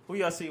 Who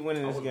y'all see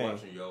winning this game? I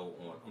was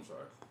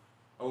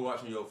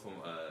watching Yo from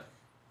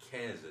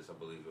Kansas, I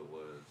believe it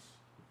was.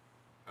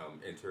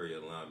 Interior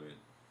lineman.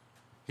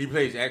 He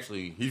plays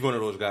he's one of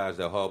those guys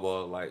that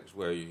Harbaugh likes,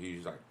 where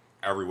he's like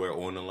everywhere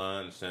on the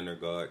line, center,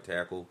 guard,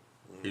 tackle.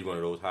 Mm-hmm. He's one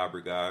of those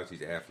hybrid guys.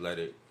 He's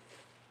athletic.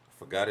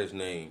 Forgot his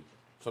name.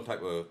 Some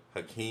type of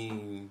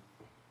Hakeem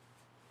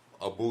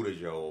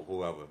Abudajo or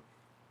whoever.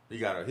 He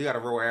got a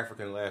real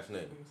African last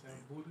name.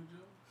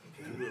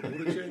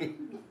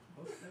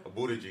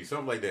 Abudaji,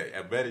 something like that.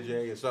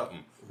 Abedijay or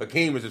something.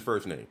 Hakeem is his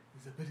first name.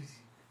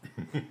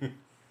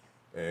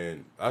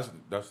 And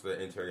that's the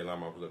interior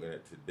lineman I was looking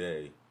at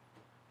today.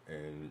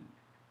 And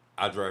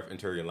I draft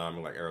interior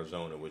lineman like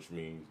Arizona, which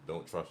means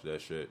don't trust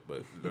that shit,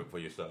 but look for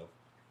yourself.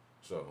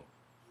 So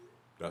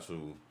that's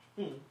who.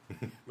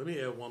 Let me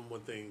add one more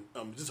thing.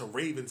 Just a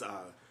Ravens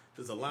eye.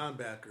 There's a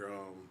linebacker,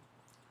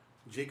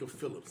 Jacob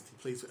Phillips. He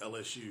plays for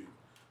LSU.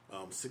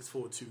 6'4",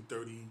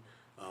 230.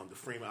 The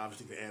frame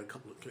obviously can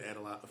add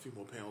a few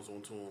more pounds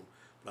onto him.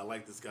 But I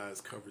like this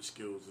guy's coverage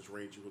skills. His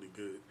range is really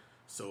good.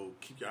 So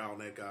keep your eye on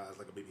that guy as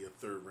like maybe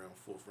a 3rd round,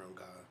 4th round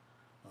guy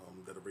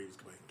that the Ravens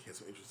can have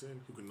some interest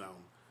in.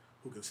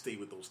 Who can stay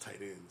with those tight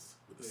ends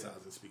with the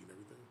size and speed and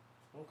everything.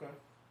 Okay.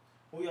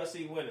 Who y'all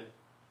see winning?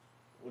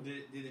 Well,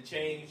 did it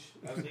change?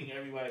 I was thinking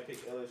everybody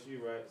picked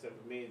LSU, right? Except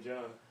for me and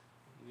John.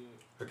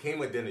 Hakeem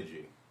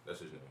Adeniji. That's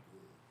his name.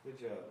 Good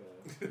job,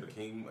 man.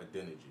 Hakeem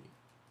Adeniji.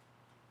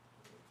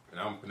 And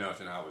I'm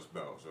pronouncing how it's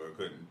spelled, so it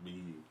couldn't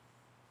be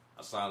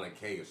a silent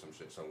K or some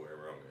shit somewhere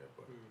around there,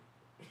 but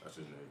that's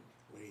his name.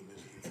 We ain't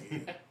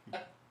mentioned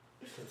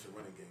it's a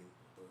running game.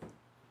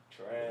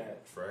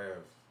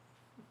 Trav.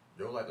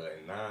 You're like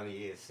a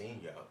 9-year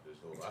senior out this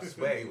whole. I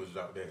swear he was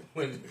out there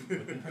when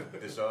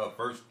this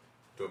first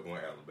took on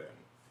Alabama.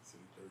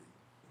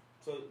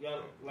 So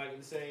y'all like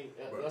the same?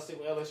 Y'all stick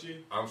with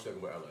LSU? I'm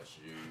sticking with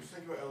LSU. I'm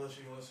sticking with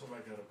LSU unless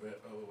somebody got a bet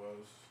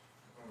otherwise.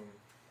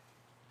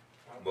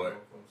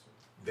 But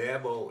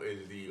Dabo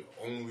is the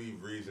only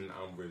reason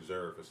I'm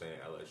reserved for saying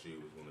LSU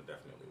is going to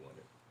definitely win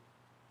it.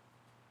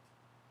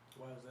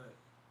 Why is that?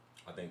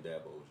 I think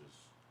Dabo is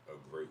just a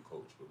great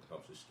coach when it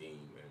comes to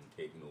scheme and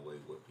taking away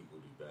what people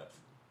do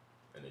best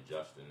and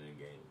adjusting in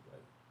games.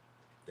 Like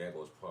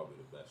Dabo is probably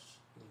the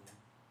best.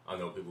 Mm-hmm. I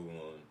know people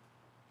want to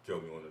kill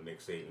me on the Nick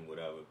Saban,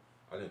 whatever.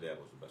 I think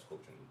Dabo's the best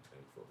coach in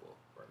football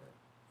right now.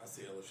 I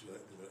say LSU. I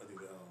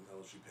think the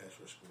LSU pass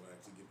rush will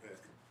actually get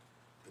past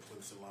the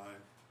Clemson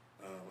line.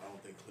 I don't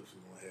think Clemson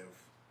will have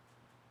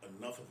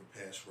enough of a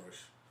pass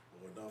rush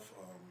or enough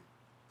of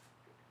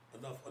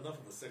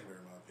a secondary,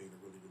 in my opinion,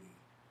 to really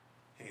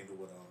handle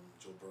what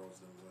Joe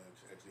Burrow's going to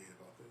actually have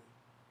out there.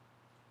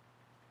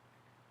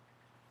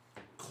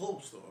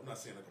 Close though. I'm not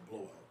saying like a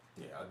blowout.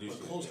 Yeah, I do.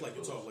 But close, like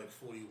you're talking like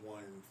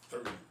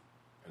 41-30.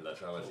 Unless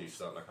LSU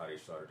start like how they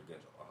started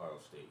against Ohio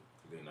State,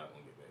 because they're not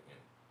going to get back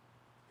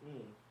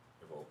in.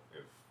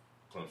 If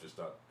Clemson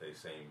start the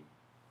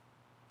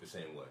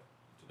same way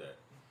today.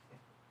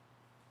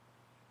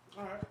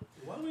 All right.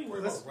 Why do we worry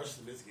about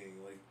rushing this game?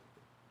 Like,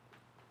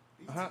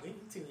 these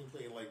teams ain't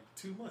playing like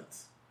 2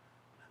 months.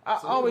 I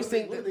So always what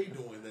think are that they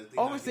doing? That they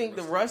always not think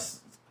the getting rush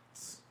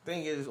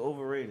thing is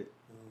overrated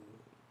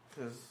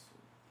because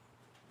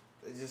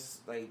it's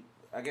just like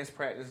I guess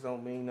practice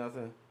don't mean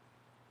nothing.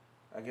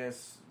 I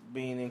guess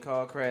being in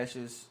car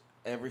crashes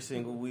every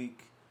single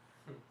week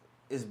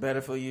is better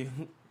for you.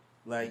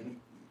 Like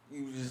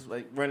you just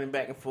like running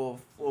back and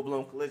forth, full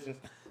blown collisions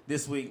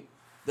this week.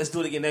 Let's do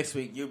it again next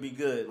week. You'll be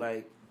good.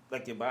 Like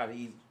your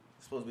body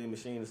supposed to be a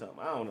machine or something.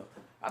 I don't know.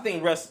 I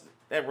think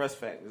that rust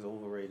factor is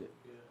overrated.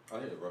 I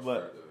think the rush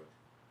But- factor.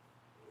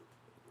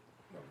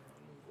 No,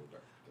 go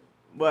back.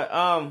 But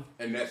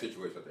In that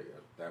situation, I think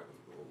that was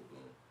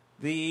overblown.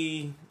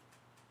 the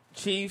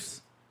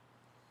Chiefs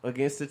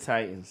against the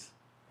Titans.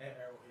 At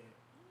Arrowhead.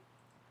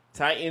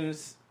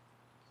 Titans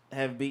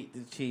have beat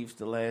the Chiefs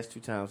the last 2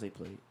 times they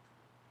played.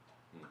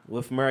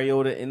 With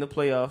Mariota in the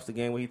playoffs, the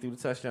game where he threw the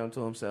touchdown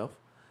to himself.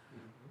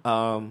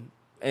 And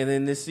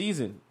then this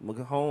season,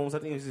 Mahomes, I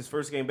think it was his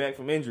first game back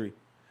from injury.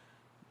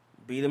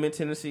 Beat him in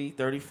Tennessee,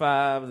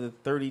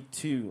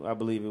 35-32, I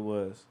believe it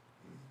was.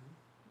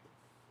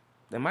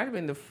 That might have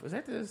been was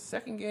that the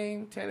second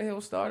game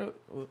Tannehill started?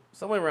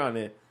 Somewhere around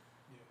there.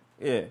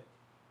 Yeah.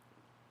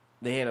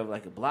 They had a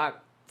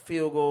block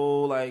field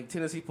goal. Like,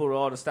 Tennessee pulled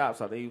all the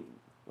stops out.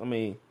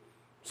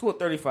 Scored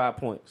 35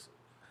 points.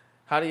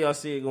 How do y'all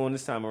see it going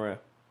this time around?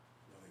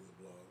 I think it's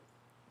a blowout.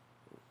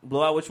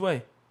 Blowout which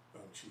way?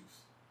 Chiefs.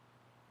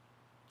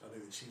 I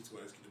think the Chiefs were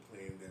executing the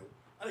plan that.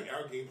 I think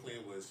our game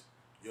plan was,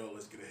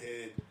 let's get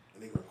ahead,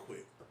 and they're gonna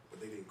quit,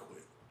 but they didn't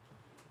quit.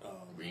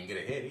 We didn't get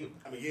ahead either.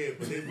 I mean, yeah,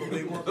 but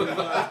they weren't.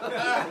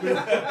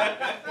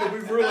 But we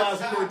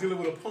realized we were dealing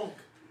with a punk,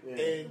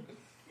 and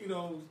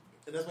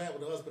and that's what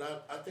happened to us.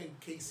 But I think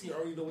KC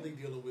already know what they're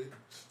dealing with,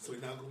 so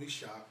they're not gonna be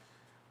shocked.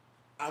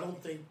 I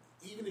don't think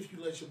even if you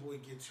let your boy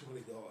get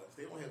 200 yards,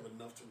 they don't have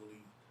enough to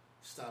really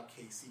stop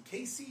KC.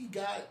 KC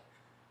got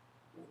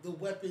the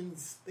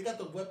weapons. They got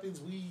the weapons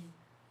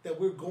that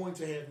we're going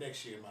to have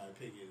next year, in my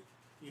opinion.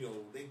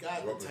 They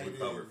got Weapons the tight end.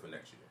 recovered for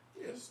next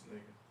year. Yes,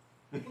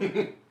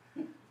 Nigga.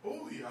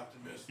 Holy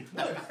optimistic.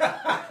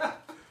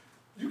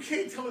 you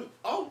can't tell it.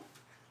 Oh,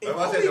 If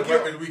I said the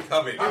weapons we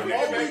covered,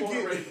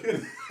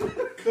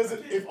 because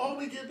if all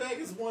we get back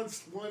is one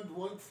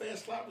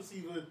fast slot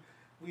receiver,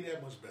 we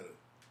that much better.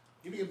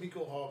 Give me a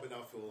Miko Harbin,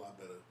 I'll feel a lot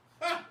better.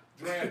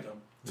 Draft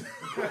them.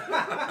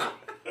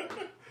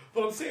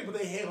 But I'm saying,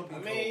 they have a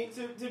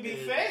Miko. To be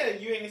fair,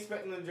 you ain't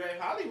expecting to draft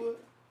Hollywood.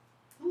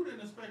 Who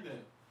didn't expect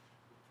that?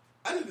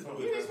 I didn't expect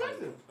You didn't expect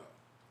him.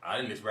 I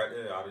didn't expect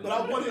that. But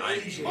I wanted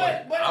AJ.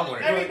 But I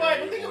wanted everybody, AJ.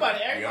 but think about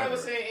it. Everybody Yeah.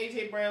 was saying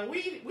AJ Brown.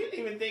 We didn't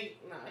even think.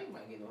 He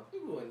might get off. We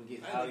wouldn't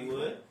get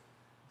Hollywood.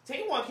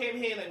 Taywon came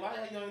here like, why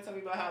y'all ain't tell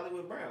me about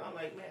Hollywood Brown? I'm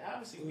like, man,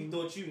 obviously we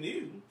thought you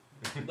knew.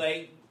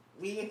 Like,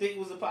 we didn't think it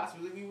was a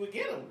possibility we would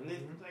get him. And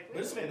then, like,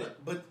 wait a minute.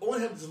 But on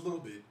him just a little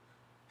bit.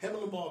 Him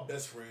and Lamar are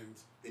best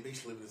friends. They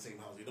basically live in the same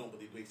house. They don't, but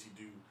they basically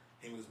do.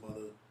 Him and his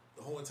mother.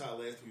 The whole entire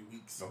last 3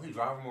 weeks. So he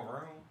driving him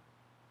around?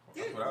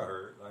 That's Yeah. what I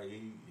heard. Like,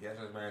 he has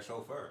his man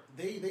chauffeur.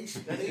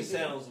 That just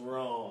sounds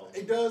wrong.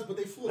 It does, but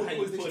they flew How the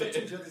you boys. They put stuck it.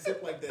 to each other's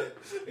hip like that.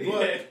 But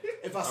Yeah.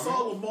 if I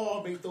saw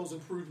Lamar make those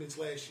improvements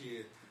last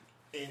year,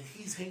 and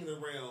he's hanging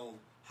around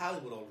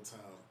Hollywood all the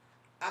time,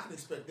 I can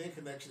expect their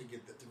connection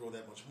to grow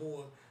that much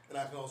more. And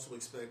I can also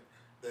expect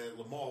that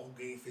Lamar, who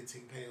gained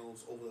 15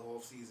 pounds over the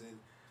offseason,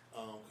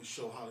 could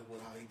show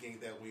Hollywood how he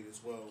gained that weight as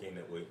well. Gain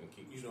that weight and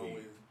keep his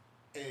speed.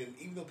 And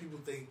even though people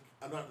think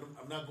I'm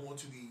not going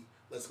to the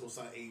let's go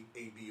sign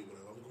AB or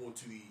whatever. I'm going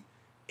to the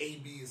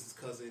AB is his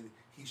cousin.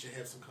 He should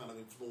have some kind of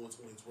influence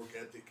on his work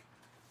ethic.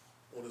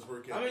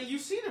 I mean, you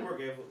see the work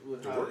ethic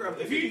with The work Hollywood.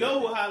 ethic If you is know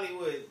there. what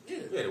Hollywood, Yeah,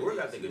 the work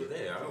ethic is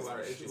there. I don't got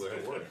an issue with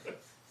him working.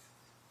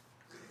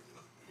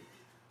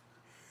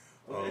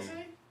 what did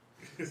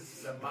they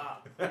say? The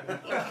mop.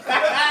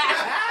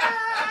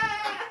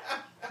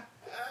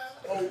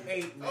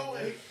 08.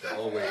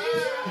 Oh, wait.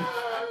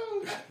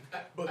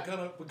 But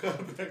kind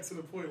of back to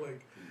the point,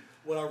 like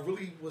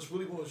what's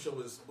really going to show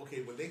is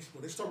okay when they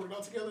start working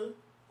out together,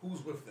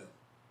 who's with them?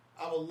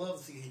 I would love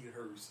to see Hayden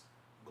Hurst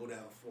go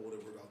down to Florida,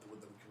 work out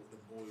with them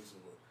boys,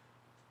 or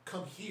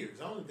come here.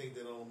 'Cause I don't think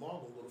that Lamar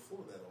gonna go to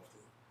Florida that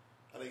often.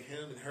 I think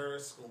him and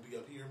Harris gonna be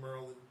up here in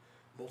Maryland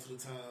most of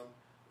the time.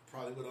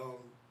 Probably with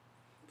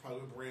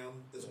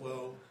Brown as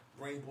well.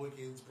 Bring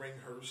Boykins, bring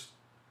Hurst.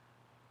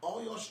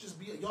 All y'all should just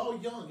be y'all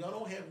young. Y'all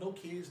don't have no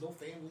kids, no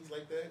families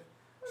like that.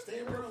 Stay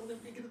in Maryland with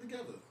them and get it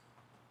together.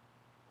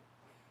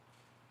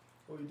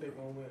 Who do you think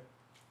won't win?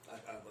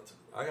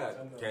 I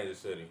got Kansas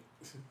City.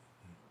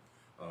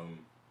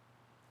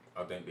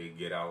 I think they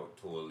get out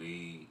to a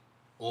lead,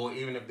 or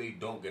even if they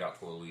don't get out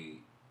to a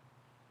lead,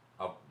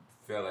 I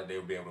feel like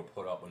they'll be able to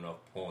put up enough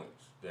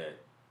points that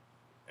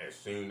as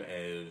soon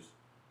as,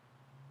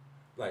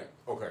 like,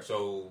 okay,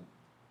 so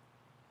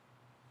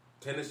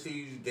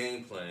Tennessee's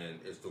game plan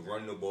is to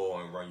run the ball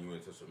and run you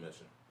into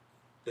submission.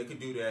 They could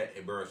do that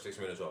and burn 6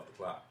 minutes off the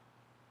clock.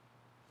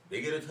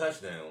 They get a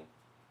touchdown.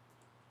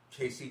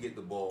 KC get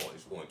the ball and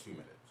score in 2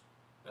 minutes.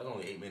 That's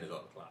only 8 minutes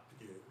off the clock.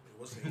 Yeah, and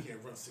what's saying he can't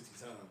run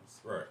 60 times.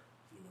 Right.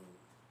 You know,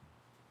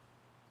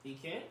 He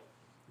can't?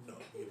 no,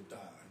 he'll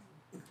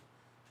die.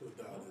 He'll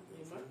die.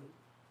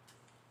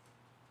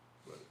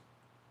 But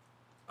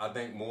I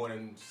think more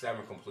than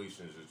 7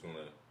 completions is going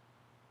to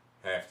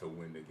have to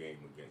win the game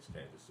against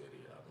Kansas City.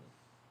 I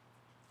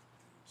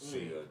don't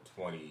see a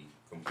 20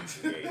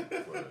 completion game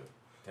for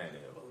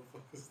Tannehill.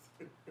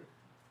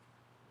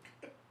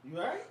 You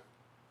all right?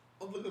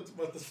 I'm looking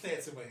at the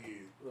stats in my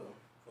head. No.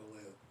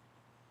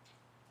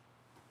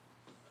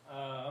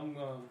 I'm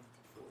going.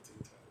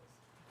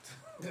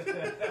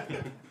 14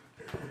 times.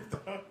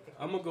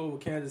 I'm gonna go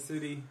with Kansas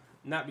City,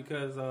 not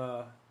because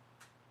the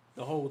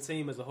whole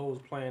team as a whole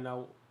is playing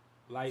out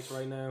lights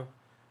right now.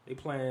 They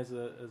playing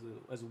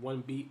as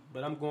one beat,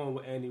 but I'm going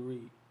with Andy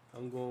Reid.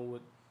 I'm going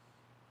with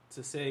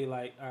to say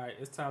like, all right,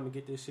 it's time to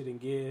get this shit in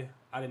gear.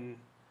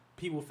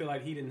 People feel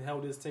like he didn't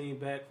hold his team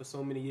back for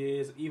so many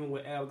years, even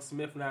with Alex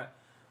Smith not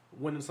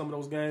winning some of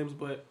those games.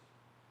 But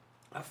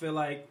I feel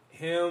like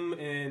him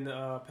and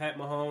Pat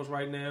Mahomes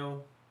right now,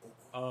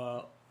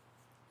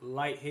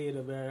 lighthead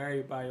of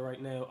everybody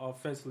right now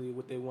offensively,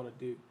 what they want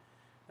to do.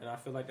 And I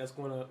feel like that's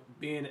going to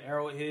be in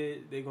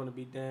Arrowhead. They're going to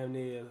be damn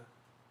near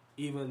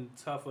even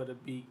tougher to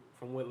beat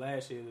from what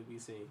last year to be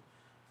seen.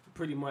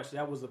 Pretty much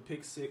that was a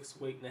pick six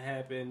waiting to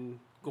happen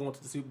going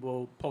to the Super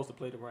Bowl, supposed to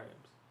play the Rams.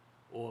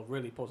 Or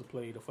really supposed to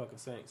play the fucking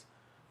Saints.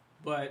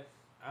 But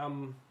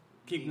I'm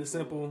keeping it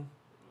simple.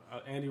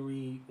 Andy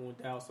Reid will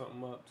dial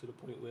something up to the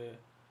point where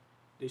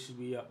they should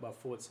be up by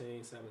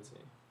 14, 17.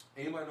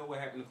 Anybody know what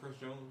happened to Chris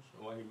Jones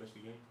and why he missed the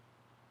game?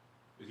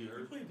 Is he hurt?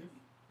 He played, didn't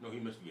he? No, he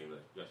missed the game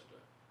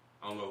yesterday.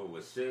 I don't know if it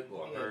was sick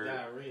or He hurt. had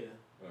diarrhea.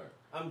 All right.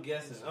 I'm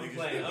guessing. I'm Niggas-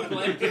 playing.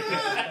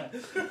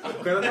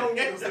 Because I know what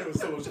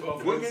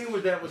game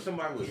was that when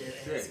somebody was Yeah,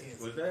 sick?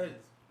 yes. Was that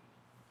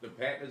the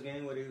Packers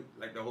game where they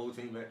like the whole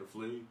team had to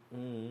flee?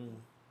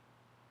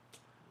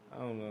 I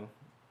don't know.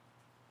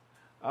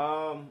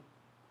 I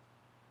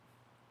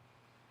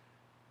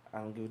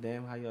don't give a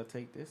damn how y'all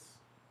take this.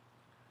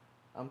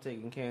 I'm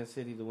taking Kansas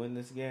City to win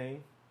this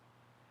game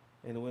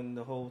and to win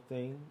the whole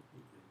thing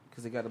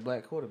because they got a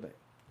black quarterback.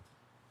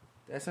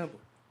 That's simple.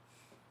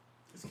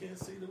 It's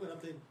Kansas City to win. I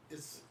think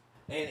it's.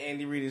 And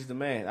Andy Reid is the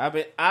man.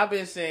 I've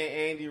been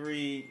saying Andy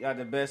Reid got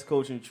the best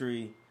coaching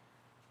tree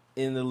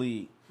in the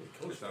league.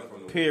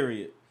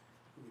 Period.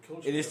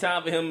 It is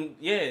time for him.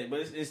 Yeah,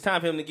 but it's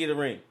time for him to get a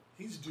ring.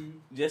 He's due.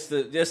 Just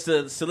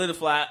to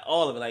solidify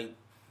all of it. Like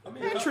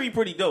that tree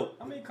pretty dope.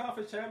 I mean,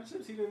 conference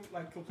championships. He didn't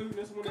like complete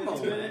this one. Come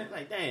on, man.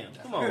 Like damn.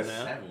 Come on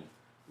now. I mean,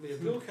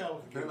 if Bill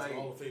Cowher can get Like- to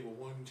Hall of Fame with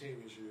one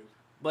championship,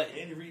 But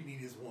Andy Reid need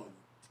his one.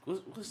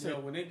 what's You know,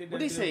 that? when they did What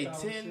that they say? Bill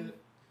Cowher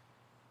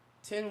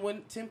 10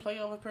 10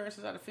 playoff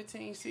appearances out of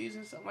 15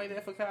 seasons, something like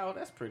that for Kyle.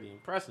 That's pretty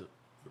impressive.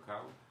 For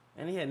Kyle?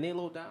 And he had Neil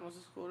O'Donnell as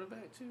his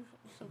quarterback too.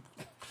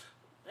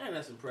 Man,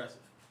 that's impressive.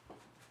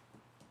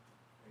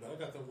 But I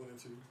got them winning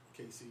too.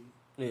 KC.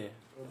 Yeah,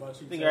 What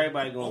about you? I think Ted?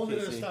 everybody going Only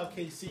to thing that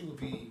KC. stop KC would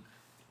be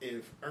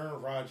if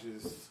Aaron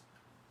Rodgers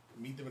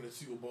meet them in the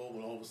Super Bowl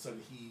and all of a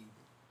sudden he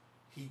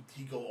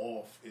go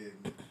off in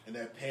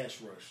that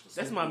pass rush. The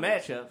That's Smith my Boys.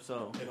 matchup.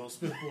 So And on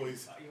Smith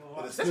Boys. and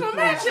the that's Smith my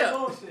Boys- matchup.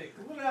 Bullshit.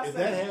 What did I If say?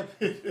 that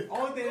happens,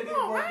 Only thing that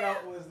didn't work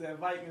out was that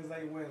Vikings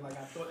ain't win like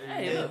I thought they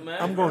Hey, would. look,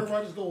 man. I'm going- Aaron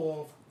Rodgers go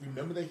off.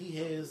 Remember that he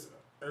has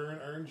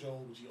Aaron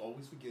Jones, which he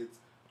always forgets.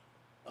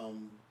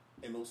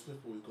 And those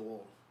Smith Boys go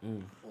off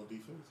on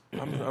defense.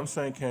 I'm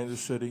saying Kansas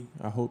City.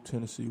 I hope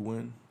Tennessee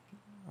win.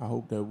 I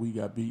hope that we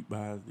got beat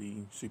by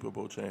the Super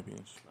Bowl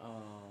champions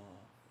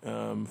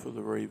for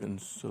the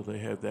Ravens, so they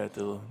have that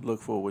to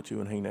look forward to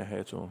and hang their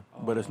hats on.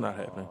 But it's not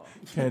happening.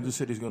 Kansas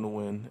City's going to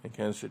win, and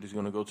Kansas City's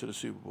going to go to the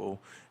Super Bowl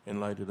and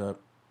light it up.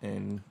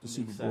 And the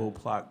Super Bowl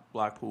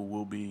block pool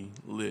will be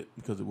lit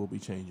because it will be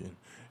changing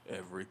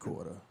every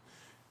quarter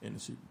in the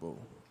Super Bowl.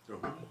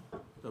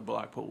 The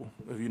block pool.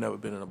 If you've never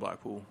been in a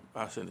block pool,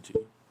 I'll send it to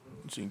you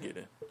so you can get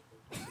in.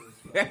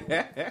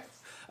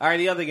 All right,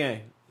 the other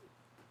game.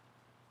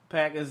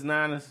 Packers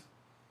Niners.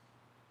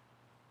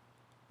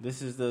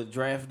 This is the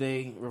draft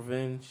day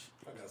revenge.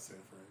 I got San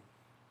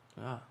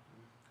Fran. Ah,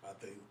 I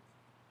think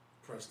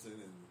Preston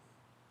and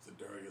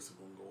Zadarius are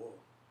going to go off.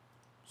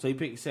 so you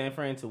picked San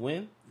Fran to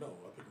win? No,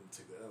 I picked them to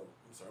take the L.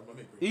 I'm sorry, I'm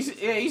making You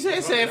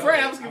said San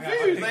Fran. I was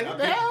confused. Like what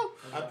the hell?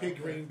 I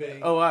picked Green Bay.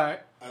 Oh, all right.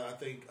 I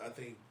think I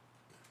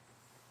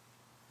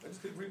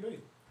just picked Green Bay.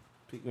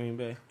 Pick Green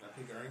Bay. I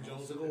picked Aaron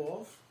Jones to go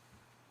off.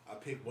 I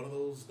picked one of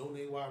those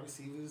no-name wide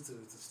receivers to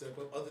step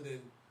up, other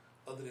than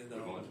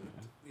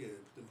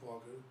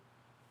Parker.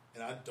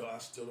 And I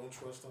still don't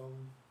trust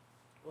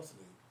what's the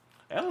name?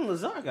 Alan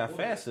Lazard got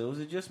faster. Was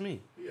it just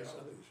me? Yeah, I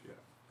think it's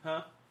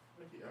Huh?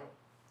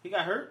 He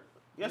got hurt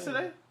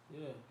yesterday.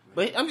 Yeah.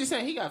 But I'm just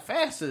saying he got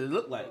faster. It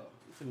looked like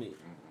to me.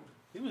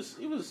 He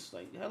was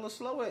like hella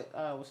slow at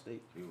Iowa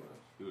State. He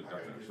was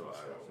definitely slow.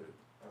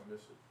 I miss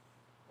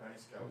it. I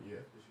ain't scout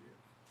yet this year.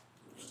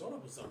 Start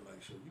up with something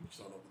nice. You can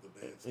start up with the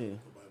bad stuff. Yeah.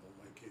 Nobody don't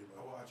like care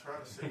about. Oh, I try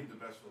to save the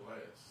best for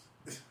last.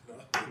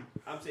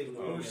 I'm taking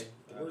The the worst.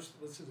 The worst.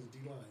 What's his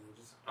D-line?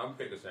 I'm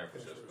picking San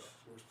Francisco.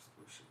 Worst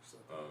shit.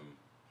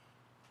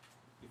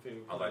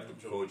 I like the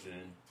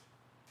coaching.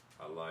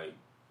 I like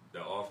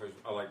the offense.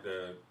 I like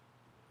the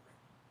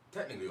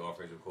technically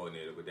offensive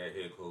coordinator, but that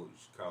head coach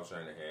Kyle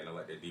Shanahan. I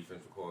like that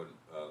defensive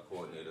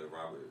coordinator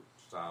Robert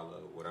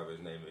Saleh, whatever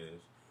his name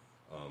is.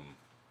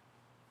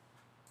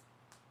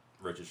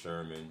 Richard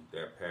Sherman.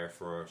 That pass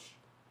rush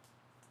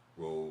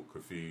will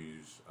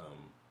confuse.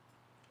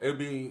 It'll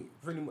be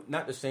pretty much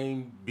not the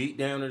same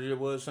beatdown as it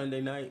was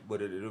Sunday night,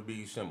 but it'll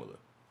be similar.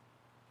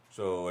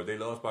 So if they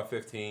lost by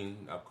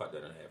 15, I'll cut that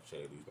in half. Say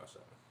lose by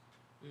 7.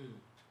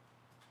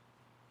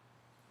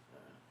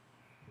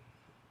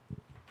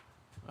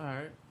 All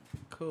right,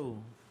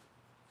 cool.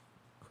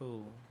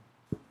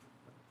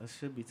 That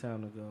should be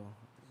time to go,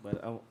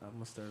 but I'm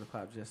gonna stir the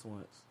pot just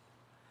once.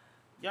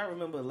 Y'all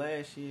remember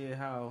last year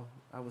how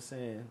I was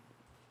saying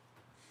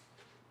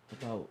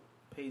about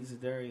Peyton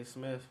Zadarius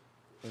Smith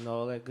and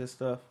all that good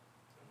stuff?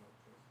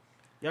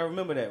 Y'all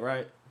remember that,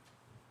 right?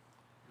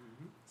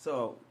 Mm-hmm.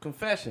 So,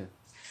 confession.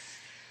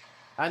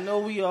 I know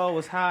we all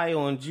was high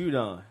on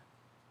Judon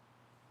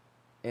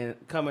and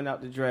coming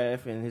out the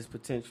draft and his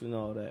potential and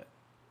all that.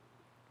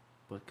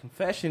 But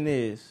confession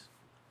is,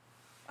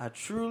 I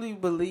truly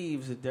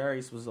believe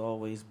Zadarius was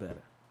always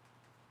better.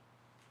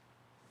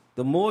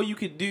 The more you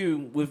could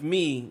do with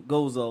me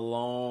goes a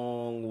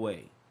long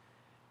way.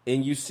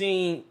 And you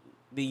seen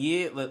the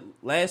year,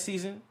 last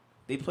season,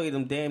 they played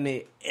him damn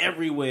near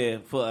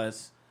everywhere for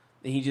us.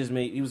 And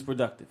he was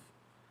productive.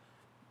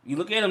 You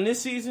look at him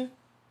this season,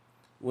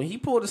 when he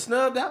pulled the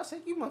snub out, I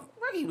said, right,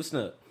 he was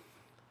snubbed.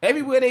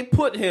 Everywhere they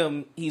put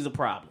him, he's a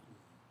problem.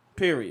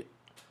 Period.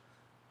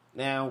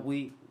 Now,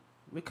 we're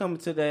coming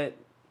to that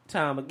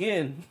time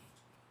again.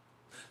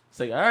 It's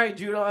like, all right,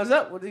 Judon's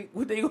up. What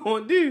they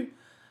going to do?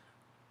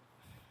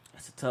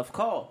 That's a tough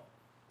call,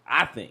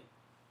 I think.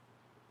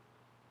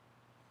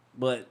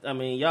 But, I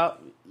mean, y'all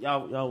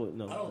would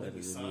know. I don't think better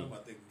we than sign me. him. I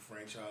think we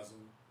franchise him.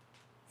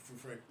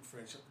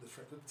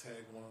 The tag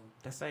on him.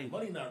 That's how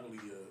Money not really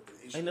an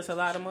issue. ain't that's a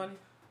lot of money?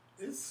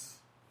 It's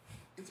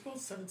about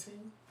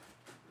 17.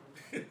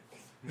 I'm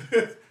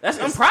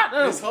proud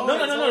of it's him.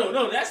 hard, it's hard.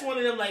 No. That's one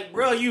of them like,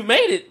 bro, you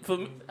made it for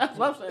me. That's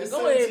what I'm saying. It's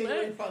Go ahead, 17,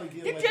 man. they probably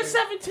get Get like your that.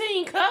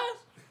 17, cuz.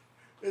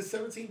 It's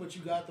 17, but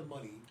you got the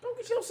money. Don't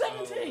get your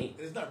 17.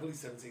 It's not really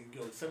 17.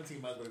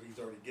 17 might as well be he's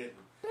already getting.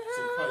 So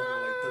it's probably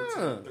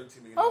going like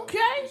 13 million.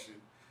 Okay.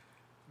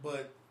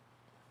 But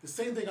the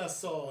same thing I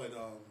saw in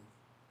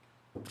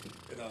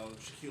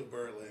Shaquille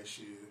Barrett last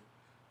year,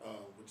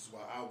 which is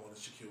why I wanted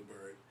Shaquille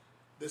Barrett.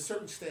 There's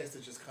certain stats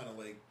that just kind of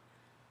like,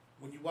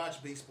 when you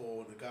watch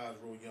baseball and the guy's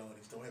real young and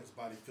he don't have his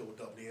body filled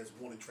up and he has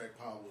warning track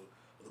power,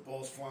 or the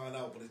ball's flying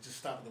out but it's just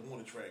stopping the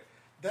warning track.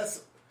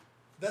 That's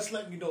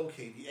letting you know,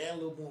 okay, if you add a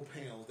little more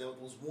pounds,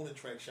 those warning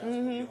track shots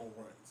will be home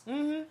runs.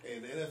 Mm-hmm.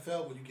 And the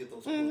NFL, when you get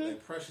those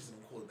quarterback pressures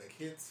and quarterback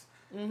hits,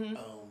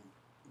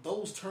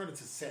 those turn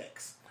into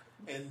sacks.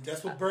 And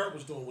that's what Bird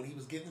was doing when he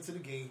was getting into the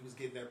game. He was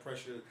getting that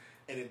pressure.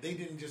 And if they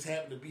didn't just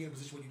happen to be in a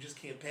position where you just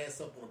can't pass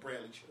up on a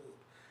Bradley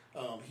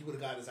Chubb, he would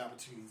have got his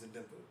opportunities in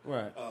Denver.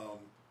 Right.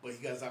 But he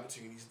got his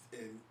opportunities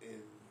in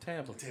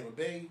Tampa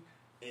Bay,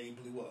 and he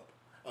blew up.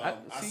 I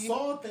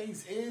saw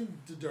things in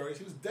Zadarius.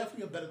 He was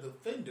definitely a better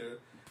defender,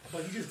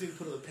 but he just didn't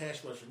put up the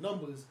pass rusher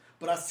numbers.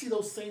 But I see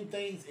those same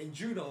things in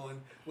Judon,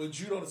 where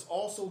Judon is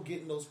also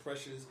getting those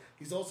pressures.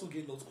 He's also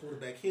getting those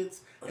quarterback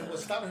hits. And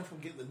what's stopping him from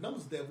getting the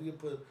numbers that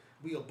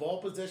we a ball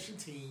possession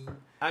team.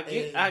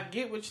 I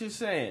get what you're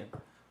saying.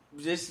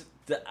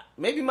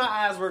 Maybe my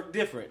eyes work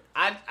different.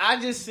 I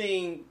just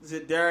seen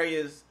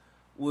Zadarius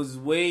was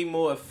way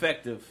more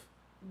effective,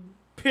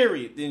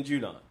 period, than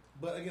Judon.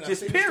 But again,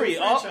 just period,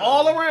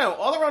 all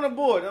around the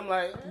board. I'm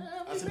like,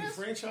 I said, we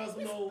franchise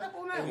mode,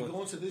 and we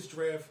go into this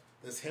draft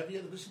that's heavy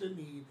at the position of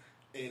need.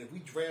 And if we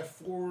draft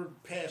 4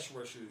 pass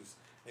rushers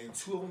and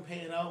 2 of them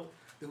pan out,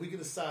 then we can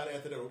decide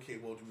after that. Okay,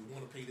 well, do we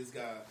want to pay this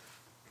guy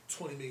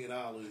 $20 million?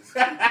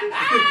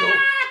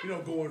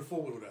 Going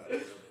forward with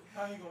that.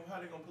 How they gonna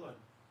play?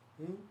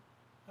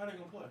 How they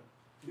gonna play? What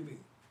do you mean?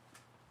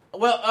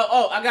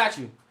 Well, I got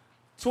you.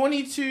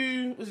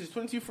 22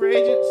 free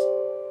agents.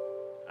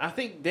 I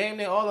think damn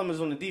near all of them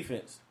is on the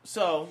defense.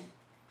 So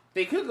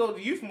they could go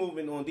to youth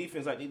movement on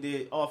defense like they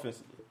did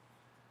offensively.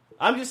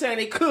 I'm just saying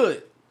they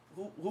could.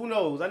 Who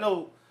knows? I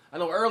know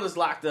Earl is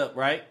locked up,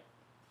 right?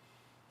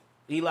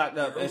 He locked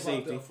up at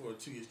safety. Locked up for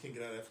 2 years. Can't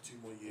get out after 2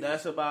 more years.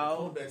 That's about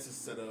cornerbacks is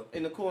set up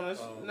in the corners,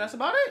 and that's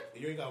about it.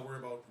 And you ain't got to worry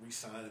about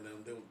re-signing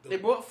them. They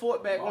brought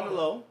Fort back on the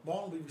low.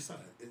 Ball will be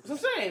re-signed. That's what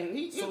I'm saying.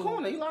 He's in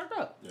corner. He locked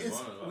up.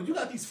 When you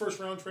got these first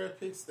round draft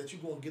picks that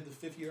you're going to give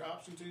the 5th-year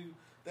option to,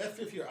 that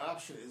 5th-year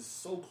option is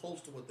so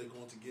close to what they're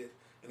going to get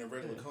in a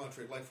regular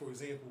contract. Like, for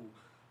example,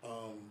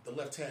 the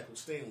left tackle,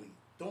 Stanley.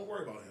 Don't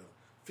worry about him.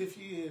 5th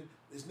year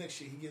is next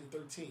year. He getting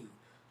 13.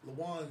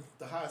 Lawan,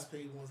 the highest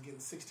paid one's getting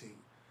 16.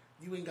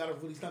 You ain't got to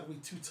really, it's not going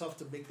to be too tough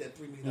to make that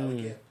 $3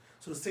 million gap.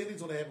 So the same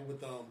thing's going to happen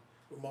with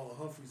with Marlon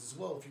Humphreys as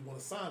well. If you want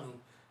to sign him,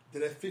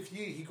 then that 5th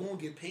year he going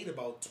to get paid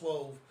about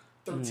 $12,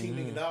 $13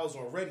 million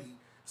already.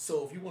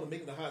 So if you want to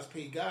make him the highest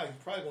paid guy, you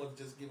probably want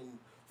to just give him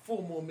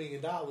 $4 more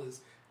million.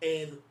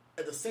 And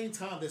at the same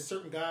time, there's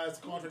certain guys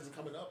contracts are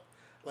coming up,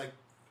 like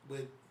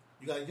with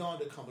you got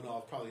Yonder coming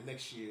off probably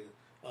next year.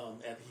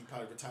 After he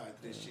probably retired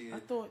this year, I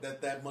thought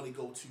that money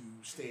go to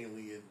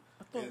Stanley and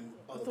other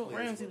I thought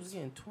players. Ramsey was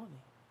getting 20.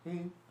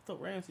 I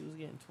thought Ramsey was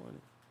getting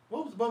 20.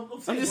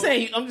 I'm just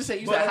saying. You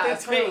said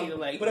highest paid.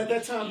 But at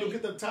that time, you'll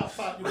get the top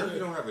 5. What if you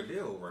don't have a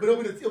deal, right? But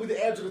it'll be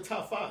the average of the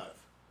top 5.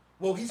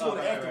 Well, he's going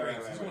after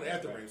Ramsey. He's going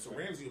after Ramsey. So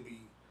Ramsey will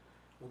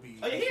be.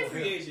 Oh, yeah, he's a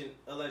free agent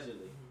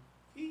allegedly.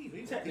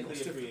 He's technically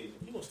a free agent.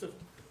 He's gonna stiff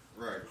him.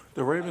 Right.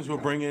 The Ravens will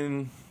bring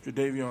in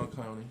Jadeveon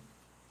Clowney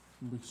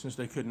since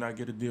they could not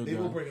get a deal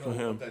done for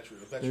him.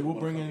 They will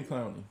bring in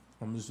Clowney.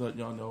 I'm just letting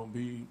y'all know.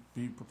 Be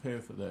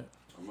prepared for that.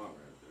 I'm not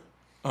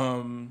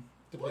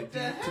right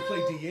there. To play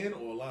DN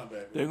or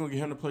linebacker. They're gonna get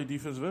him to play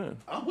defensive end.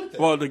 I'm with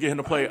that. Well, they get him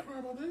to play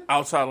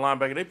outside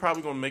linebacker. They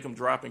probably gonna make him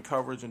drop in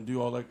coverage and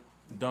do all that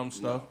dumb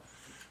stuff.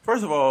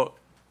 First of all,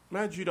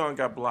 Matt Judon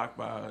got blocked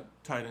by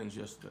tight ends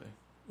yesterday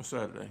or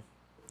Saturday.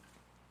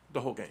 The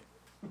whole game.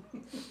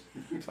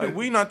 Like,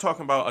 we not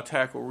talking about a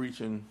tackle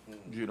reaching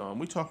Judon.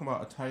 We talking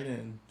about a tight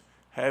end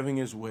having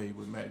his way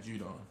with Matt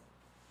Judon.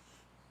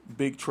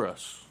 Big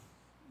trust.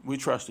 We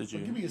trusted you,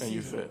 Give me a and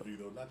you season failed. overview,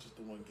 though, not just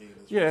the one game.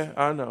 Yeah,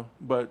 I know,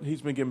 but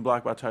he's been getting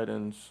blocked by tight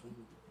ends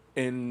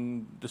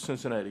in the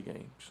Cincinnati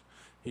games.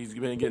 He's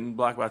been getting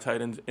blocked by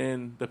tight ends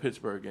in the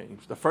Pittsburgh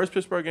games. The first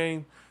Pittsburgh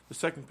game, the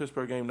second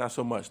Pittsburgh game, not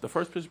so much. The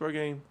first Pittsburgh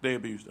game, they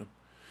abused him.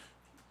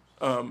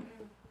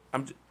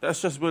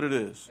 That's just what it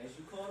is. As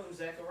you call him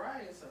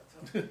Zacharias, I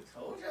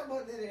told you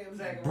about that damn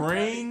Zacharias.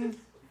 Bring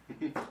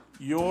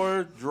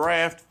your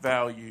draft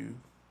value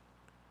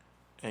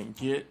and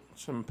get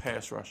some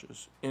pass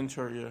rushers,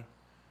 interior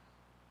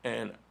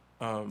and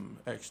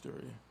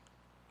exterior.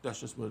 That's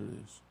just what it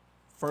is.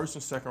 First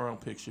and second round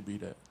pick should be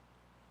that.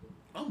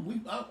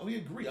 We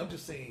agree. I'm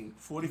just saying,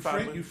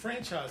 45 you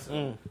franchise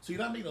him, so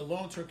you're not making a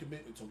long term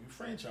commitment to him. You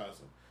franchise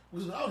him.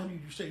 Because without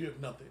him, you say you have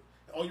nothing.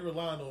 All you're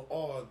relying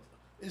on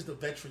is the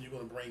veteran you're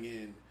going to bring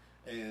in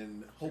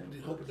and hoping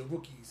the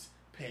rookies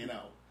pan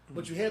out.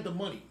 But you had the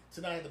money,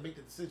 so now I had to make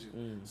the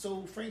decision.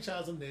 So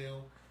franchise them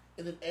now,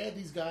 and then add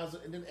these guys,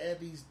 and then add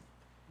these.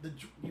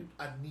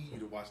 I need you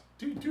to watch.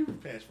 Do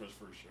pass rush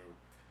first show.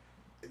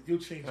 You'll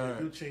change.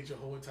 You'll change your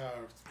whole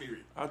entire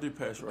spirit. I'll do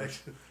pass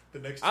rush. The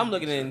next. I'm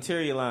looking at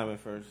interior lineman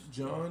first.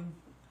 John,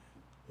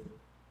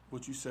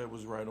 what you said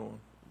was right on.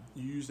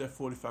 You use that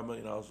 $45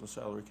 million in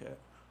salary cap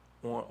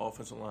on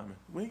offensive linemen.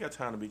 We ain't got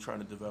time to be trying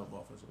to develop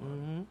offensive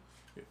linemen.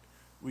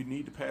 We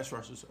need the pass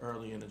rushers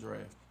early in the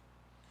draft.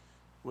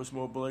 What's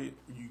more, Blake?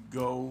 You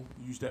go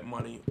use that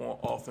money on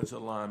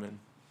offensive linemen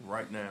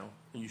right now,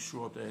 and you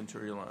shore up that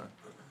interior line.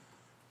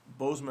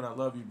 Bozeman, I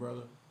love you,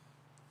 brother.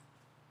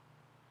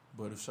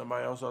 But if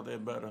somebody else out there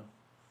better,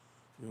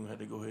 we're going to have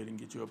to go ahead and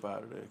get you up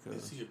out of there.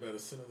 Is he a better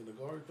center than the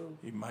guard, though?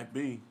 He might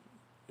be.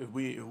 If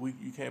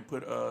you can't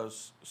put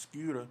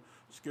Scooter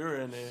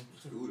in there.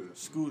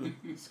 Scooter.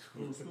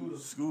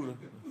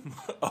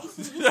 All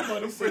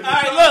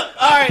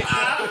right.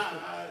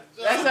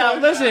 That's how.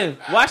 Listen,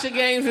 watch the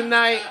games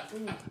tonight.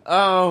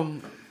 Follow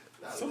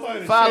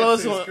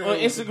us on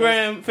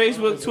Instagram,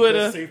 Facebook,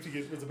 Twitter.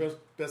 Safety was the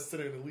best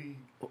center in the league.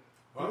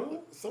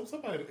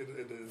 Somebody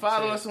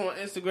Follow us on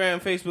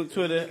Instagram, Facebook,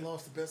 Twitter. He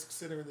lost the best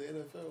center in the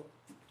NFL.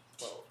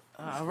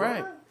 All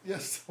right.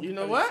 Yes. You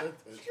know what?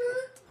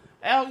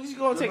 Al, you just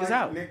go and take us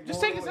out.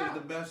 Just take us out. The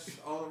best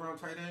all-around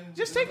tight end.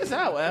 Just take us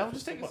out, Al.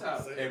 Just take us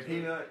out. And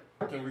Peanut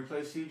can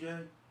replace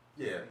CJ.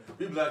 Yeah.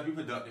 Be black, be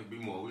productive, be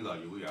more. We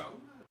love you. We out.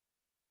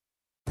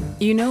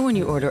 You know when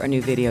you order a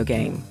new video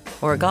game,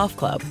 or a golf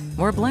club,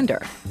 or a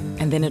blender,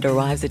 and then it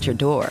arrives at your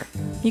door,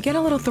 you get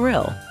a little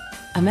thrill.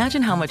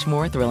 Imagine how much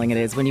more thrilling it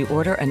is when you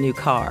order a new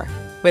car.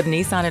 With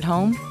Nissan at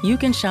home, you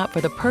can shop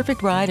for the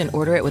perfect ride and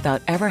order it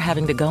without ever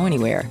having to go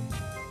anywhere.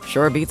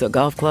 Sure beats a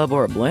golf club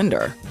or a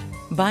blender.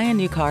 Buy a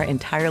new car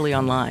entirely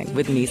online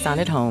with Nissan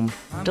at home.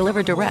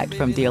 Delivered direct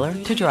from dealer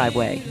to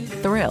driveway.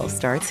 Thrill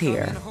starts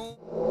here.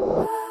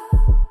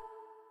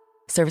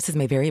 Services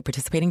may vary at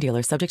participating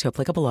dealers, subject to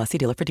applicable law. See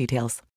dealer for details.